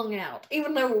hung out,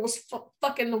 even though it was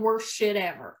fucking the worst shit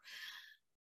ever.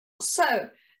 So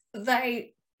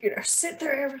they, you know, sit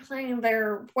there, everything, and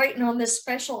they're waiting on this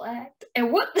special act.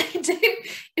 And what they do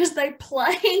is they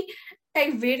play a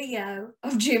video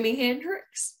of Jimi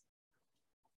Hendrix.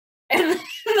 And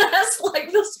that's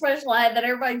like the special ad that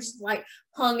everybody just like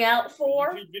hung out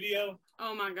for. YouTube video?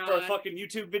 Oh my god. For a fucking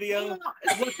YouTube video?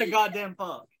 What the goddamn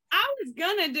fuck? I was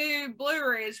gonna do Blue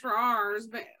Ridge for ours,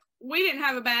 but we didn't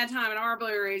have a bad time at our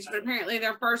Blue Ridge, but apparently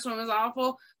their first one was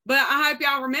awful. But I hope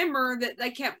y'all remember that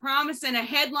they kept promising a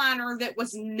headliner that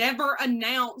was never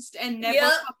announced and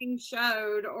never fucking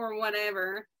showed or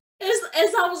whatever. As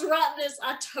I was writing this,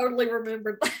 I totally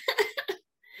remembered that.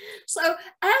 So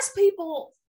as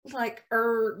people like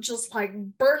are just like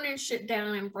burning shit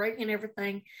down and breaking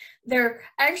everything, they're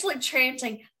actually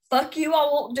chanting, "Fuck you, I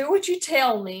won't do what you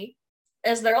tell me,"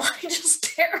 as they're like just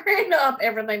tearing up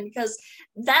everything, because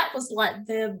that was like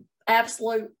the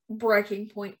absolute breaking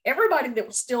point. Everybody that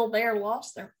was still there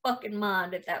lost their fucking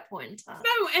mind at that point in time.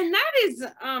 So, and that is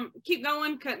keep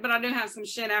going, but I do have some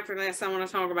shit after this I want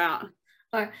to talk about.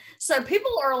 So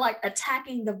people are like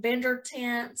attacking the vendor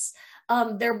tents.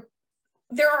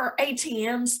 There are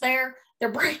ATMs there.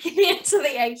 They're breaking into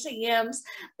the ATMs.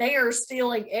 They are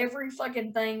stealing every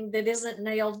fucking thing that isn't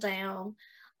nailed down.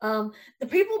 The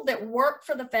people that work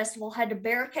for the festival had to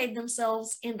barricade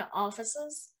themselves into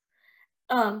offices.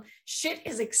 shit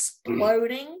is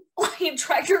exploding. Like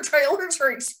tractor trailers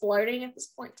are exploding at this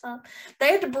point in time.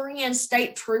 They had to bring in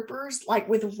state troopers like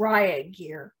with riot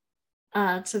gear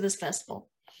to this festival.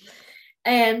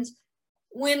 And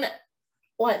when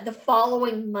like the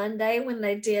following Monday when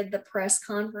they did the press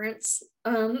conference,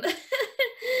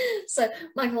 so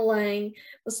Michael Lang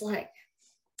was like,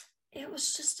 it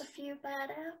was just a few bad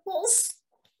apples.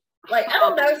 Like, I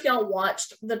don't know if y'all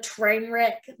watched the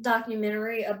Trainwreck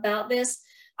documentary about this.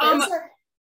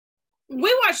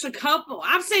 We watched a couple.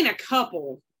 I've seen a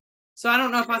couple. So I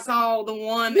don't know if I saw the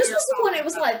one. This was the one, it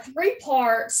was like 3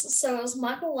 parts. So it was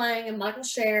Michael Lang and Michael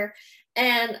Scher.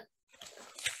 And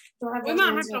we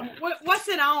might have to, what's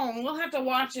it on? We'll have to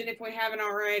watch it if we haven't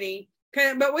already.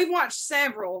 But we've watched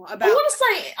several about.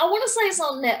 I want to say it's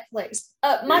on Netflix.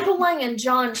 Michael Lang and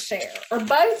John Scher are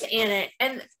both in it,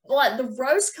 and like the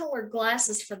rose-colored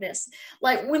glasses for this.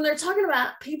 Like when they're talking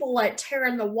about people like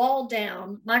tearing the wall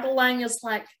down, Michael Lang is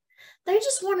like, they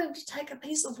just wanted to take a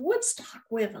piece of Woodstock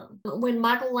with them. When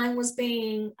Michael Lang was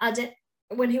being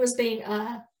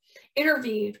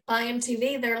interviewed by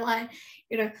MTV, they're like,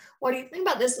 you know, what do you think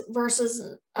about this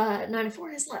versus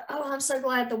 94? He's like, oh, I'm so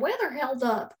glad the weather held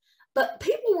up. But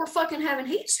people were fucking having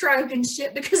heat stroke and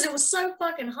shit because it was so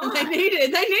fucking hot. They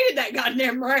needed that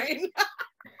goddamn rain.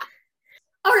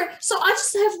 All right, so I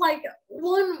just have like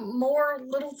one more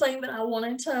little thing that I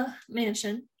wanted to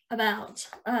mention about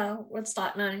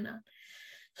Woodstock 99.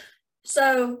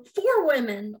 So 4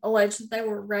 women alleged that they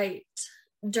were raped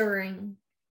during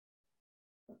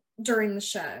the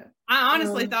show. I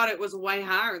honestly thought it was way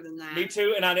higher than that. Me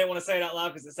too, and I didn't want to say it out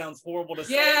loud because it sounds horrible to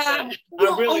say. Yeah.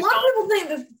 Well, a lot of people think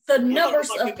that the numbers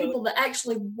of people that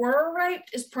actually were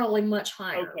raped is probably much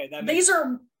higher. Okay, these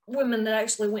are women that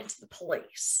actually went to the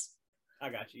police. I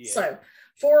got you. Yeah. So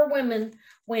 4 women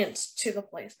went to the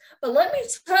police. But let me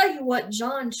tell you what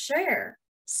John Scher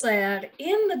said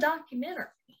in the documentary.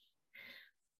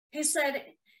 He said,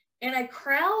 in a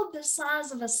crowd the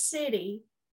size of a city,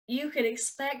 you could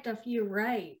expect a few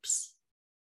rapes.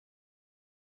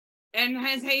 And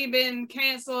has he been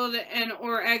canceled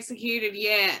or executed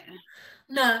yet?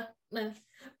 No.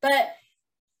 But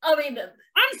I mean,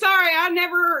 I'm sorry, I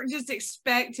never just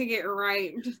expect to get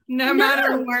raped, no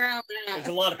matter where I'm at. There's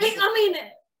a lot of people. I mean,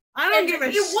 I don't give a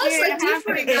shit. It was a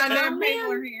different goddamn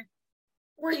people are here.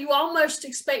 Where you almost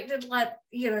expected, like,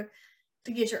 you know,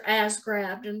 to get your ass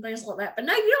grabbed and things like that. But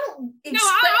no, you don't expect. No,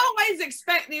 I always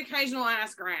expect the occasional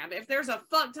ass grab. If there's a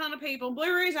fuck ton of people,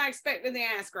 Blue Ridge, I expected the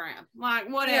ass grab.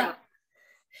 Like, whatever.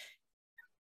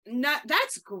 Yeah. No,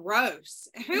 that's gross.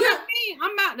 Who is me?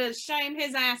 I'm about to shame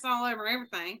his ass all over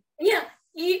everything. Yeah.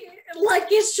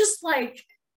 It's just like,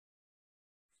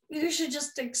 you should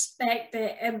just expect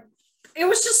it. And it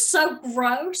was just so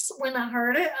gross when I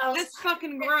heard it. That's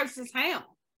fucking gross as hell.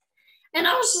 And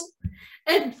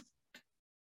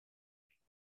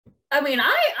I mean,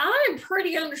 I'm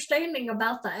pretty understanding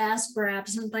about the ass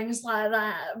grabs and things like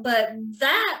that, but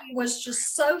that was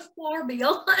just so far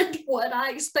beyond what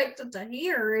I expected to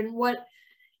hear and what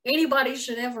anybody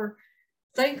should ever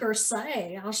think or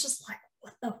say. I was just like,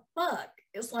 what the fuck?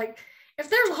 It's like, if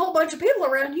there's a whole bunch of people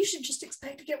around, you should just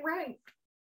expect to get raped.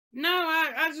 No,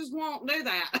 I just won't do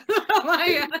that.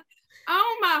 Like,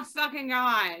 oh my fucking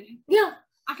God. Yeah.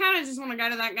 I kind of just want to go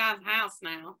to that guy's house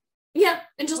now. Yeah,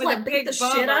 and just like beat the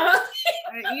shit out of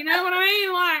it. You know what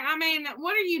I mean? Like,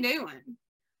 what are you doing?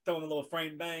 Throwing a little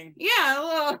frame bang.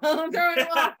 Yeah, throwing a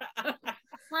little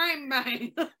frame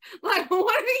bang. Like,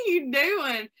 what are you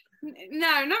doing?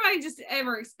 No, nobody just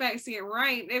ever expects to get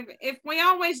raped. If we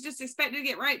always just expected to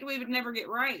get raped, we would never get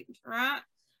raped, right?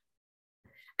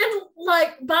 And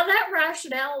like by that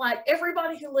rationale, like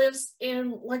everybody who lives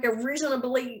in like a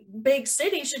reasonably big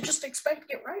city should just expect to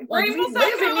get raped. Like if you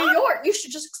live in New York, you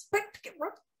should just expect to get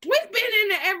raped. We've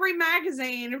been in every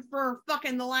magazine for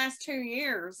fucking the last 2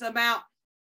 years about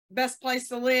best place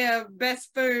to live, best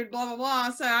food, blah blah blah.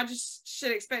 So I just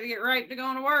should expect to get raped to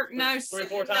go to work. No,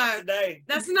 3-4 times a day.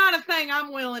 That's not a thing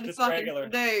I'm willing to fucking regular.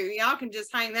 do. Y'all can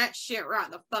just hang that shit right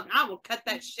the fuck. I will cut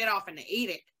that shit off and eat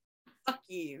it. Fuck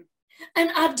you.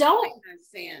 And I don't,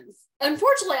 sense.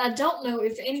 Unfortunately, I don't know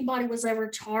if anybody was ever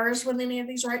charged with any of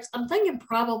these rapes. I'm thinking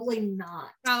probably not.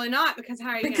 Probably not,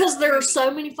 because there are so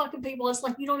many fucking people. It's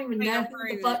like you don't even know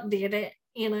who the fuck did it.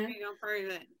 You know? You don't prove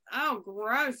it. Oh,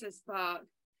 gross as fuck.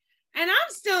 And I'm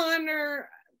still under.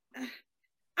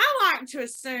 I like to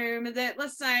assume that,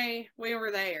 let's say we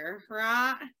were there,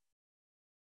 right?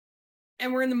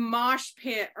 And we're in the mosh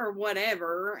pit or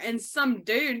whatever, and some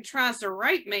dude tries to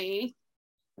rape me.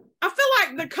 I feel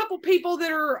like the couple people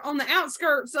that are on the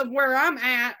outskirts of where I'm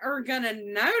at are gonna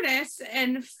notice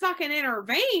and fucking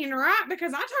intervene, right?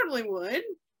 Because I totally would.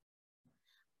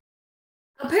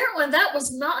 Apparently that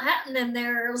was not happening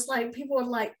there. It was like people were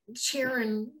like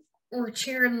cheering Nope,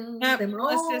 them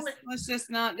on. let's just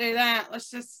not do that. Let's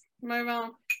just move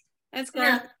on. That's great.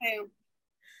 Yeah.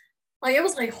 Like it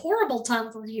was a horrible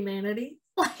time for humanity.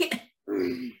 Like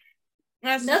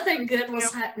nothing good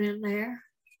was happening there.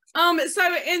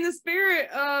 So in the spirit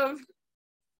of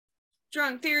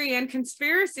drunk theory and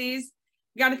conspiracies,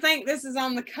 you got to think this is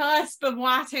on the cusp of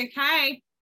Y2K.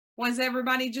 Was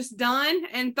everybody just done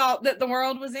and thought that the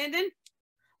world was ending?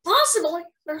 Possibly.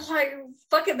 They're like,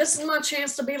 fuck it, this is my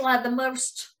chance to be like the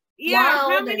most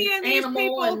wild how many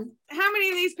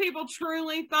of these people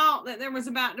truly thought that there was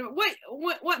about to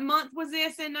what month was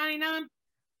this in 99?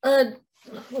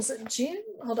 Was it June?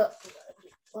 Hold up.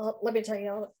 Let me tell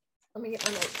you. Let me get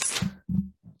my notes.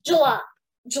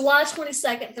 July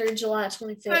 22nd through July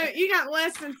 25th. So you got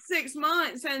less than 6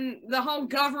 months, and the whole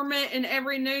government and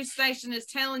every news station is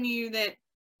telling you that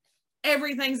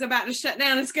everything's about to shut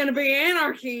down. It's going to be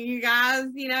anarchy, you guys,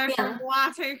 from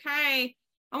Y2K.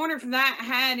 I wonder if that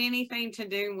had anything to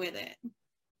do with it.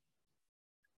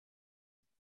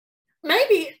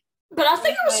 Maybe, but I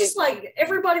think it was just like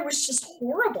everybody was just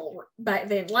horrible back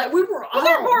then. Like we were all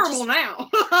they're horrible now.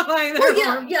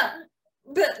 Yeah.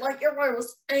 But like everybody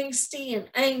was angsty and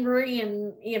angry,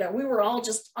 and we were all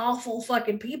just awful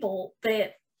fucking people.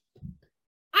 That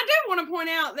I do want to point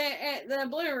out that at the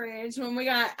Blue Ridge, when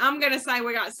I'm gonna say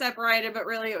we got separated, but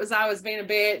really it was I was being a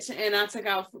bitch and I took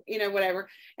off, whatever.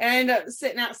 And I ended up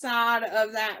sitting outside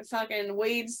of that fucking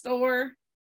weed store.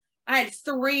 I had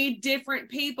 3 different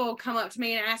people come up to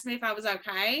me and ask me if I was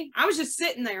okay. I was just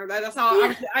sitting there though. That's all.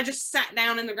 Yeah. I just sat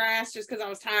down in the grass just because I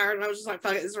was tired, and I was just like,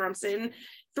 fuck it, this is where I'm sitting.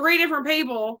 3 different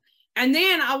people. And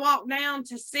then I walked down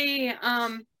to see,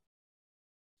 I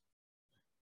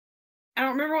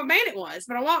don't remember what band it was,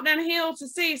 but I walked down the hill to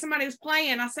see somebody was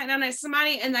playing. I sat down next to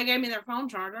somebody and they gave me their phone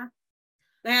charger.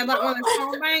 They had like one of those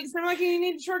phone banks. They're like, you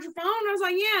need to charge your phone? I was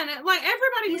like, yeah. And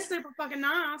everybody was super fucking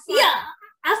nice. Like, yeah.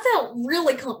 I felt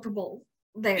really comfortable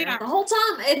there the whole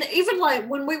time. And even like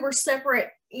when we were separate,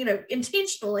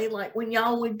 intentionally, like when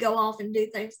y'all would go off and do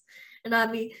things and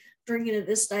I'd be drinking at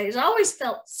this stage, I always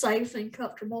felt safe and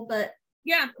comfortable, but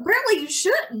yeah, apparently you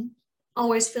shouldn't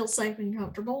always feel safe and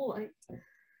comfortable. Like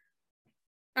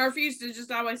I refuse to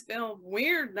just always feel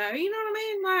weird though. You know what I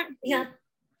mean? Like, yeah.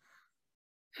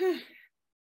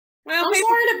 Well, I'm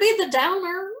sorry to be the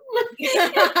downer.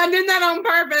 I did that on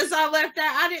purpose. I left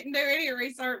that. I didn't do any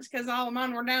research because all of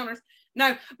mine were downers.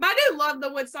 No, but I do love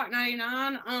the Woodstock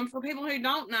 99. For people who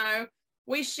don't know,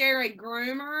 we share a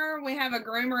groomer. We have a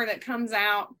groomer that comes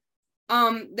out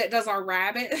that does our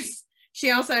rabbits.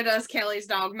 She also does Kelly's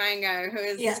dog Mango, who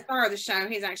is the star of the show.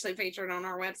 He's actually featured on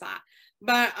our website.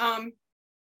 But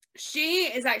she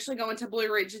is actually going to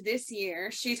Blue Ridge this year.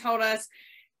 She told us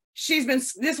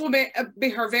this will be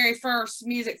her very first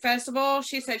music festival.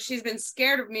 She said she's been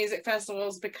scared of music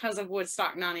festivals because of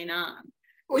Woodstock 99.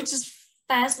 Which is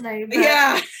fascinating.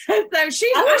 Yeah. So I wish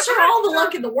her all the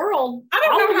luck in the world. I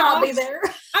don't know how I'll be there.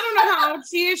 I don't know how old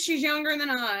she is. She's younger than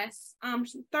us.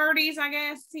 30s, I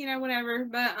guess, whatever.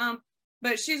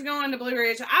 But she's going to Blue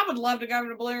Ridge. I would love to go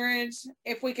to Blue Ridge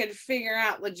if we could figure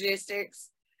out logistics.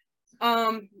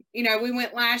 We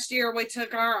went last year. We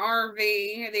took our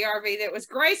RV, the RV that was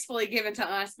gracefully given to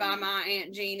us by my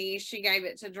Aunt Jeannie. She gave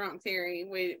it to Drunk Theory.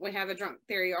 We have a Drunk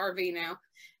Theory RV now.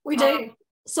 We do.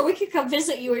 So we could come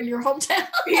visit you in your hometown.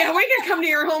 Yeah, we could come to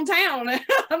your hometown.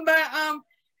 But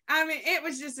it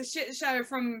was just a shit show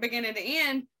from beginning to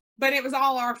end, but it was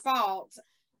all our fault.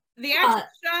 The actual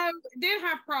show did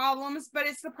have problems, but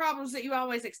it's the problems that you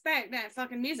always expect at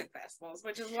fucking music festivals,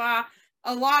 which is why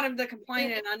a lot of the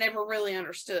complaining I never really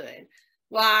understood.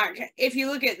 Like, if you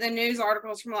look at the news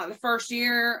articles from like the first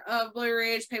year of Blue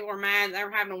Ridge, people were mad they were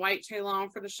having to wait too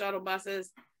long for the shuttle buses.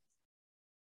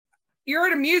 You're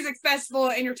at a music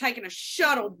festival and you're taking a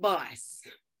shuttle bus.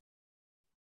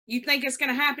 You think it's going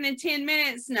to happen in 10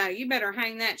 minutes? No, you better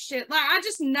hang that shit. Like, I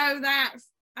just know that,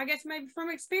 I guess maybe from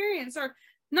experience, or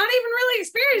not even really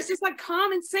experience, just like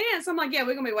common sense. I'm like, yeah,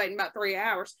 we're going to be waiting about 3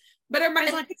 hours. But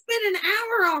everybody's like, it's been an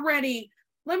hour already.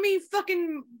 Let me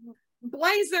fucking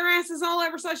blaze their asses all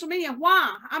over social media.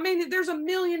 Why? I mean, there's a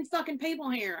million fucking people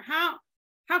here. How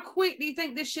quick do you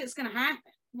think this shit's going to happen?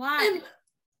 Why?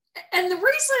 And the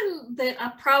reason that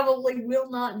I probably will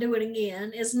not do it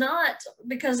again is not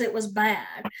because it was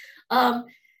bad.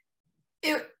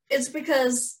 It's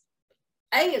because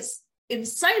it's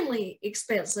insanely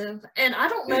expensive, and I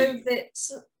don't know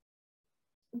that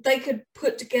they could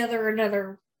put together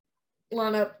another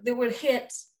lineup that would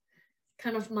hit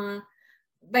kind of my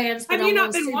bands. Have you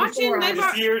not been watching?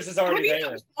 This year's is already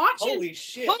there. Watching? Holy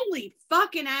shit! Holy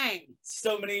fucking A!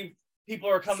 So many people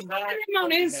are coming back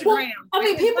On Instagram. I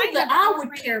mean, people that I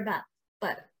would care about,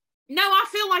 but no, I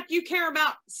feel like you care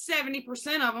about 70%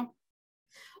 of them.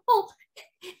 well,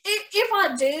 if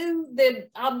I do, then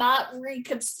I might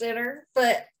reconsider.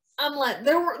 But I'm like,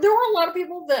 there were a lot of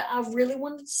people that I really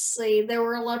wanted to see. There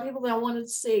were a lot of people that I wanted to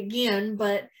see again,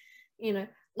 but you know,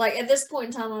 like at this point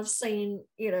in time, I've seen,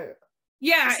 you know.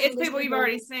 Yeah, it's people you've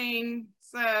already seen.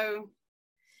 So,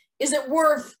 is it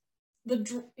worth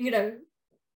the, you know,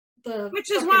 the?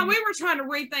 Which is why we were trying to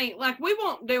rethink. Like, we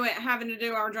won't do it having to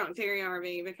do our Drunk Theory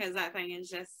RV because that thing is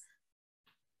just,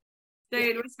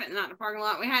 dude. We spent the night in the parking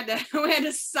lot. We had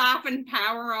to siphon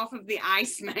power off of the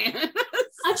Iceman.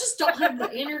 I just don't have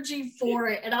the energy for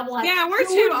it, and I'm like, yeah, we're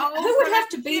too old. Who would have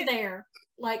to be there?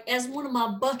 Like, as one of my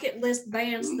bucket list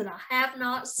bands that I have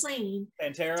not seen,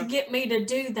 Pantera, to get me to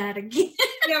do that again.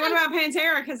 Yeah, what about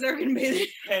Pantera? Because they're going to be there.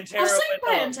 Pantera. I've seen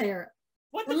Pantera.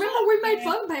 What the Remember, fuck, we made man?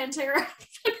 fun of Pantera.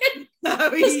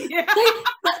 Oh, yeah.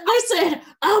 they said,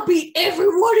 "I'll beat every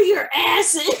one of your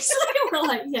asses." We're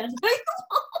like, yeah, no.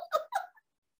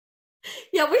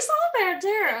 Yeah, we saw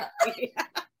Pantera. Yeah.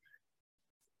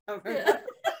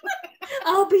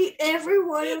 I'll beat every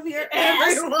one of your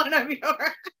asses. Every one of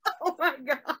your. Oh my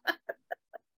god.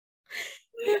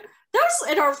 That was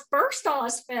at our first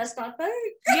Ozfest, I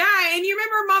think. Yeah, and you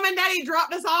remember Mom and Daddy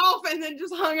dropped us off and then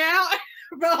just hung out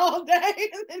for the whole day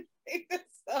and then picked us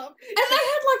up. And they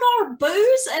had like our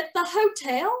booze at the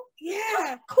hotel. Yeah.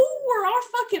 How cool were our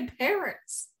fucking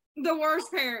parents? The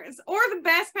worst parents. Or the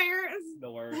best parents.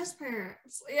 The worst. Best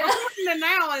parents. Yeah. According to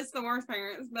now, it's the worst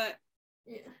parents, but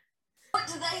Yeah. What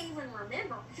do they even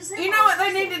remember? Because you know what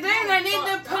they need to do? They need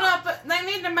to put up. They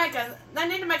need to make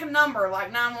a number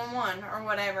like 911 or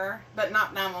whatever, but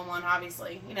not 911,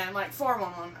 obviously. You know, like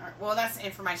 411. Well, that's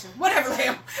information. Whatever they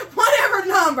are, whatever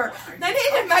number. They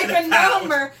need to make a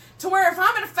number to where if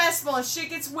I'm at a festival and shit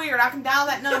gets weird, I can dial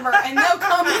that number and they'll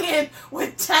come in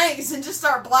with tanks and just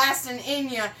start blasting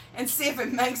Enya and see if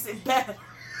it makes it better.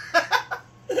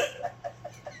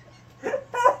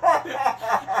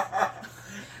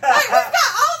 Like, we've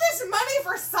got all this money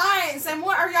for science, and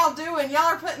what are y'all doing? Y'all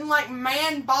are putting, like,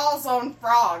 man balls on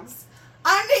frogs.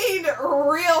 I need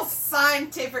real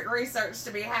scientific research to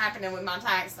be happening with my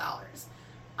tax dollars.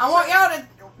 I want y'all to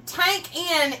tank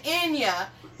in Enya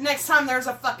next time there's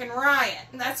a fucking riot.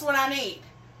 That's what I need.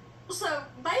 So,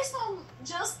 based on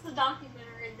just the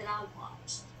documentary that I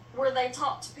watched, where they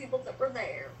talked to people that were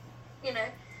there, you know,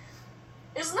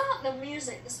 it's not the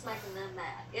music that's making them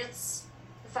mad. It's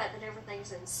the fact that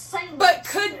everything's insane. But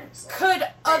could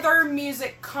other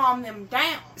music calm them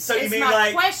down? So you is mean my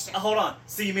like question. Hold on.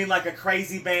 So you mean like a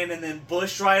crazy band and then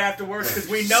Bush right afterwards? Because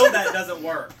we know that doesn't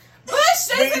work. Bush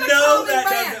isn't We a know calming that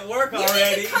band. doesn't work You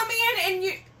already. need to come in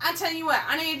and I tell you what,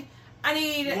 I need.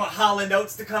 You want Holland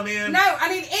Oates to come in? No,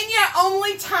 I need Enya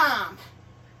only time,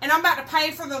 and I'm about to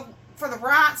pay for the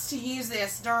rights to use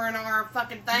this during our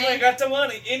fucking thing. You ain't got the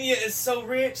money. Enya is so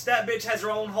rich. That bitch has her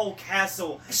own whole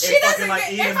castle. She in doesn't. fucking,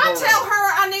 like, If Edinburgh. I tell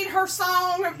her I need her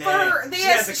song for She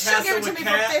has a this, she'll give castle it to with me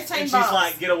cats, for $15. and she's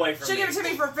like, get away from She'll me. give it to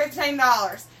me for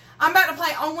 $15. I'm about to play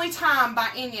Only Time by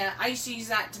Enya. I used to use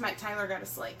that to make Taylor go to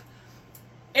sleep.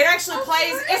 It actually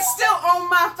plays. It's still on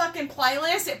my fucking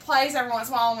playlist. It plays every once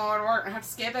in a while on my way to work, and I have to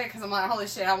skip it because I'm like, holy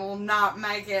shit, I will not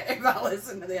make it if I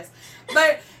listen to this.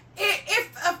 But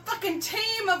if a fucking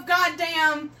team of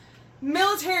goddamn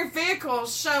military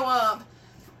vehicles show up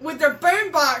with their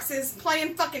boom boxes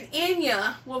playing fucking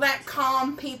Enya, will that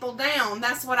calm people down?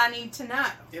 That's what I need to know.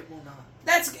 It will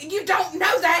not. You don't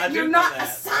know that. I do You're know not that.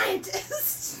 a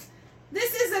scientist.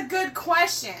 This is a good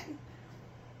question.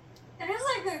 It is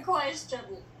a good question.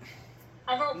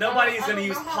 I don't Nobody's know, going to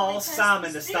use Paul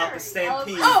Simon to stop a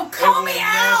stampede. Oh, call it will me never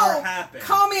out. happen.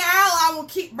 Call me out. I will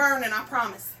keep burning. I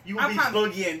promise. You will I be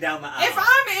promise. boogieing down the aisle. If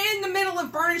I'm in the middle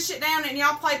of burning shit down and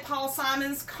y'all play Paul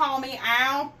Simon's Call Me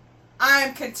Al, I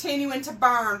am continuing to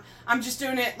burn. I'm just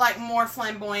doing it like more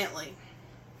flamboyantly.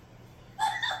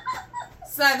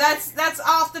 So that's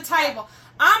off the table.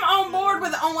 I'm on board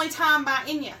with Only Time by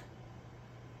Enya.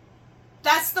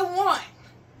 That's the one.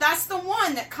 That's the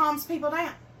one that calms people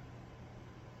down.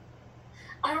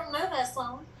 I don't know that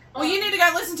song. Well, you need to go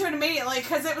listen to it immediately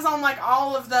because it was on like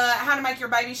all of the How to Make Your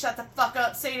Baby Shut the Fuck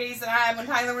Up CDs that I had when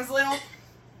Taylor was little.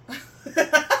 I don't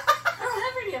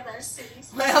have any of those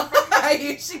CDs. Well,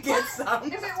 you should get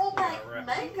some. If it won't make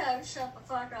Mango shut the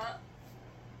fuck up.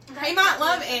 He might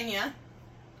love Enya.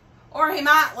 Or he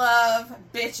might love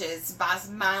Bitches by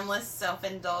Mindless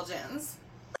Self-Indulgence.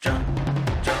 Jump,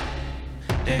 jump,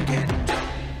 they're getting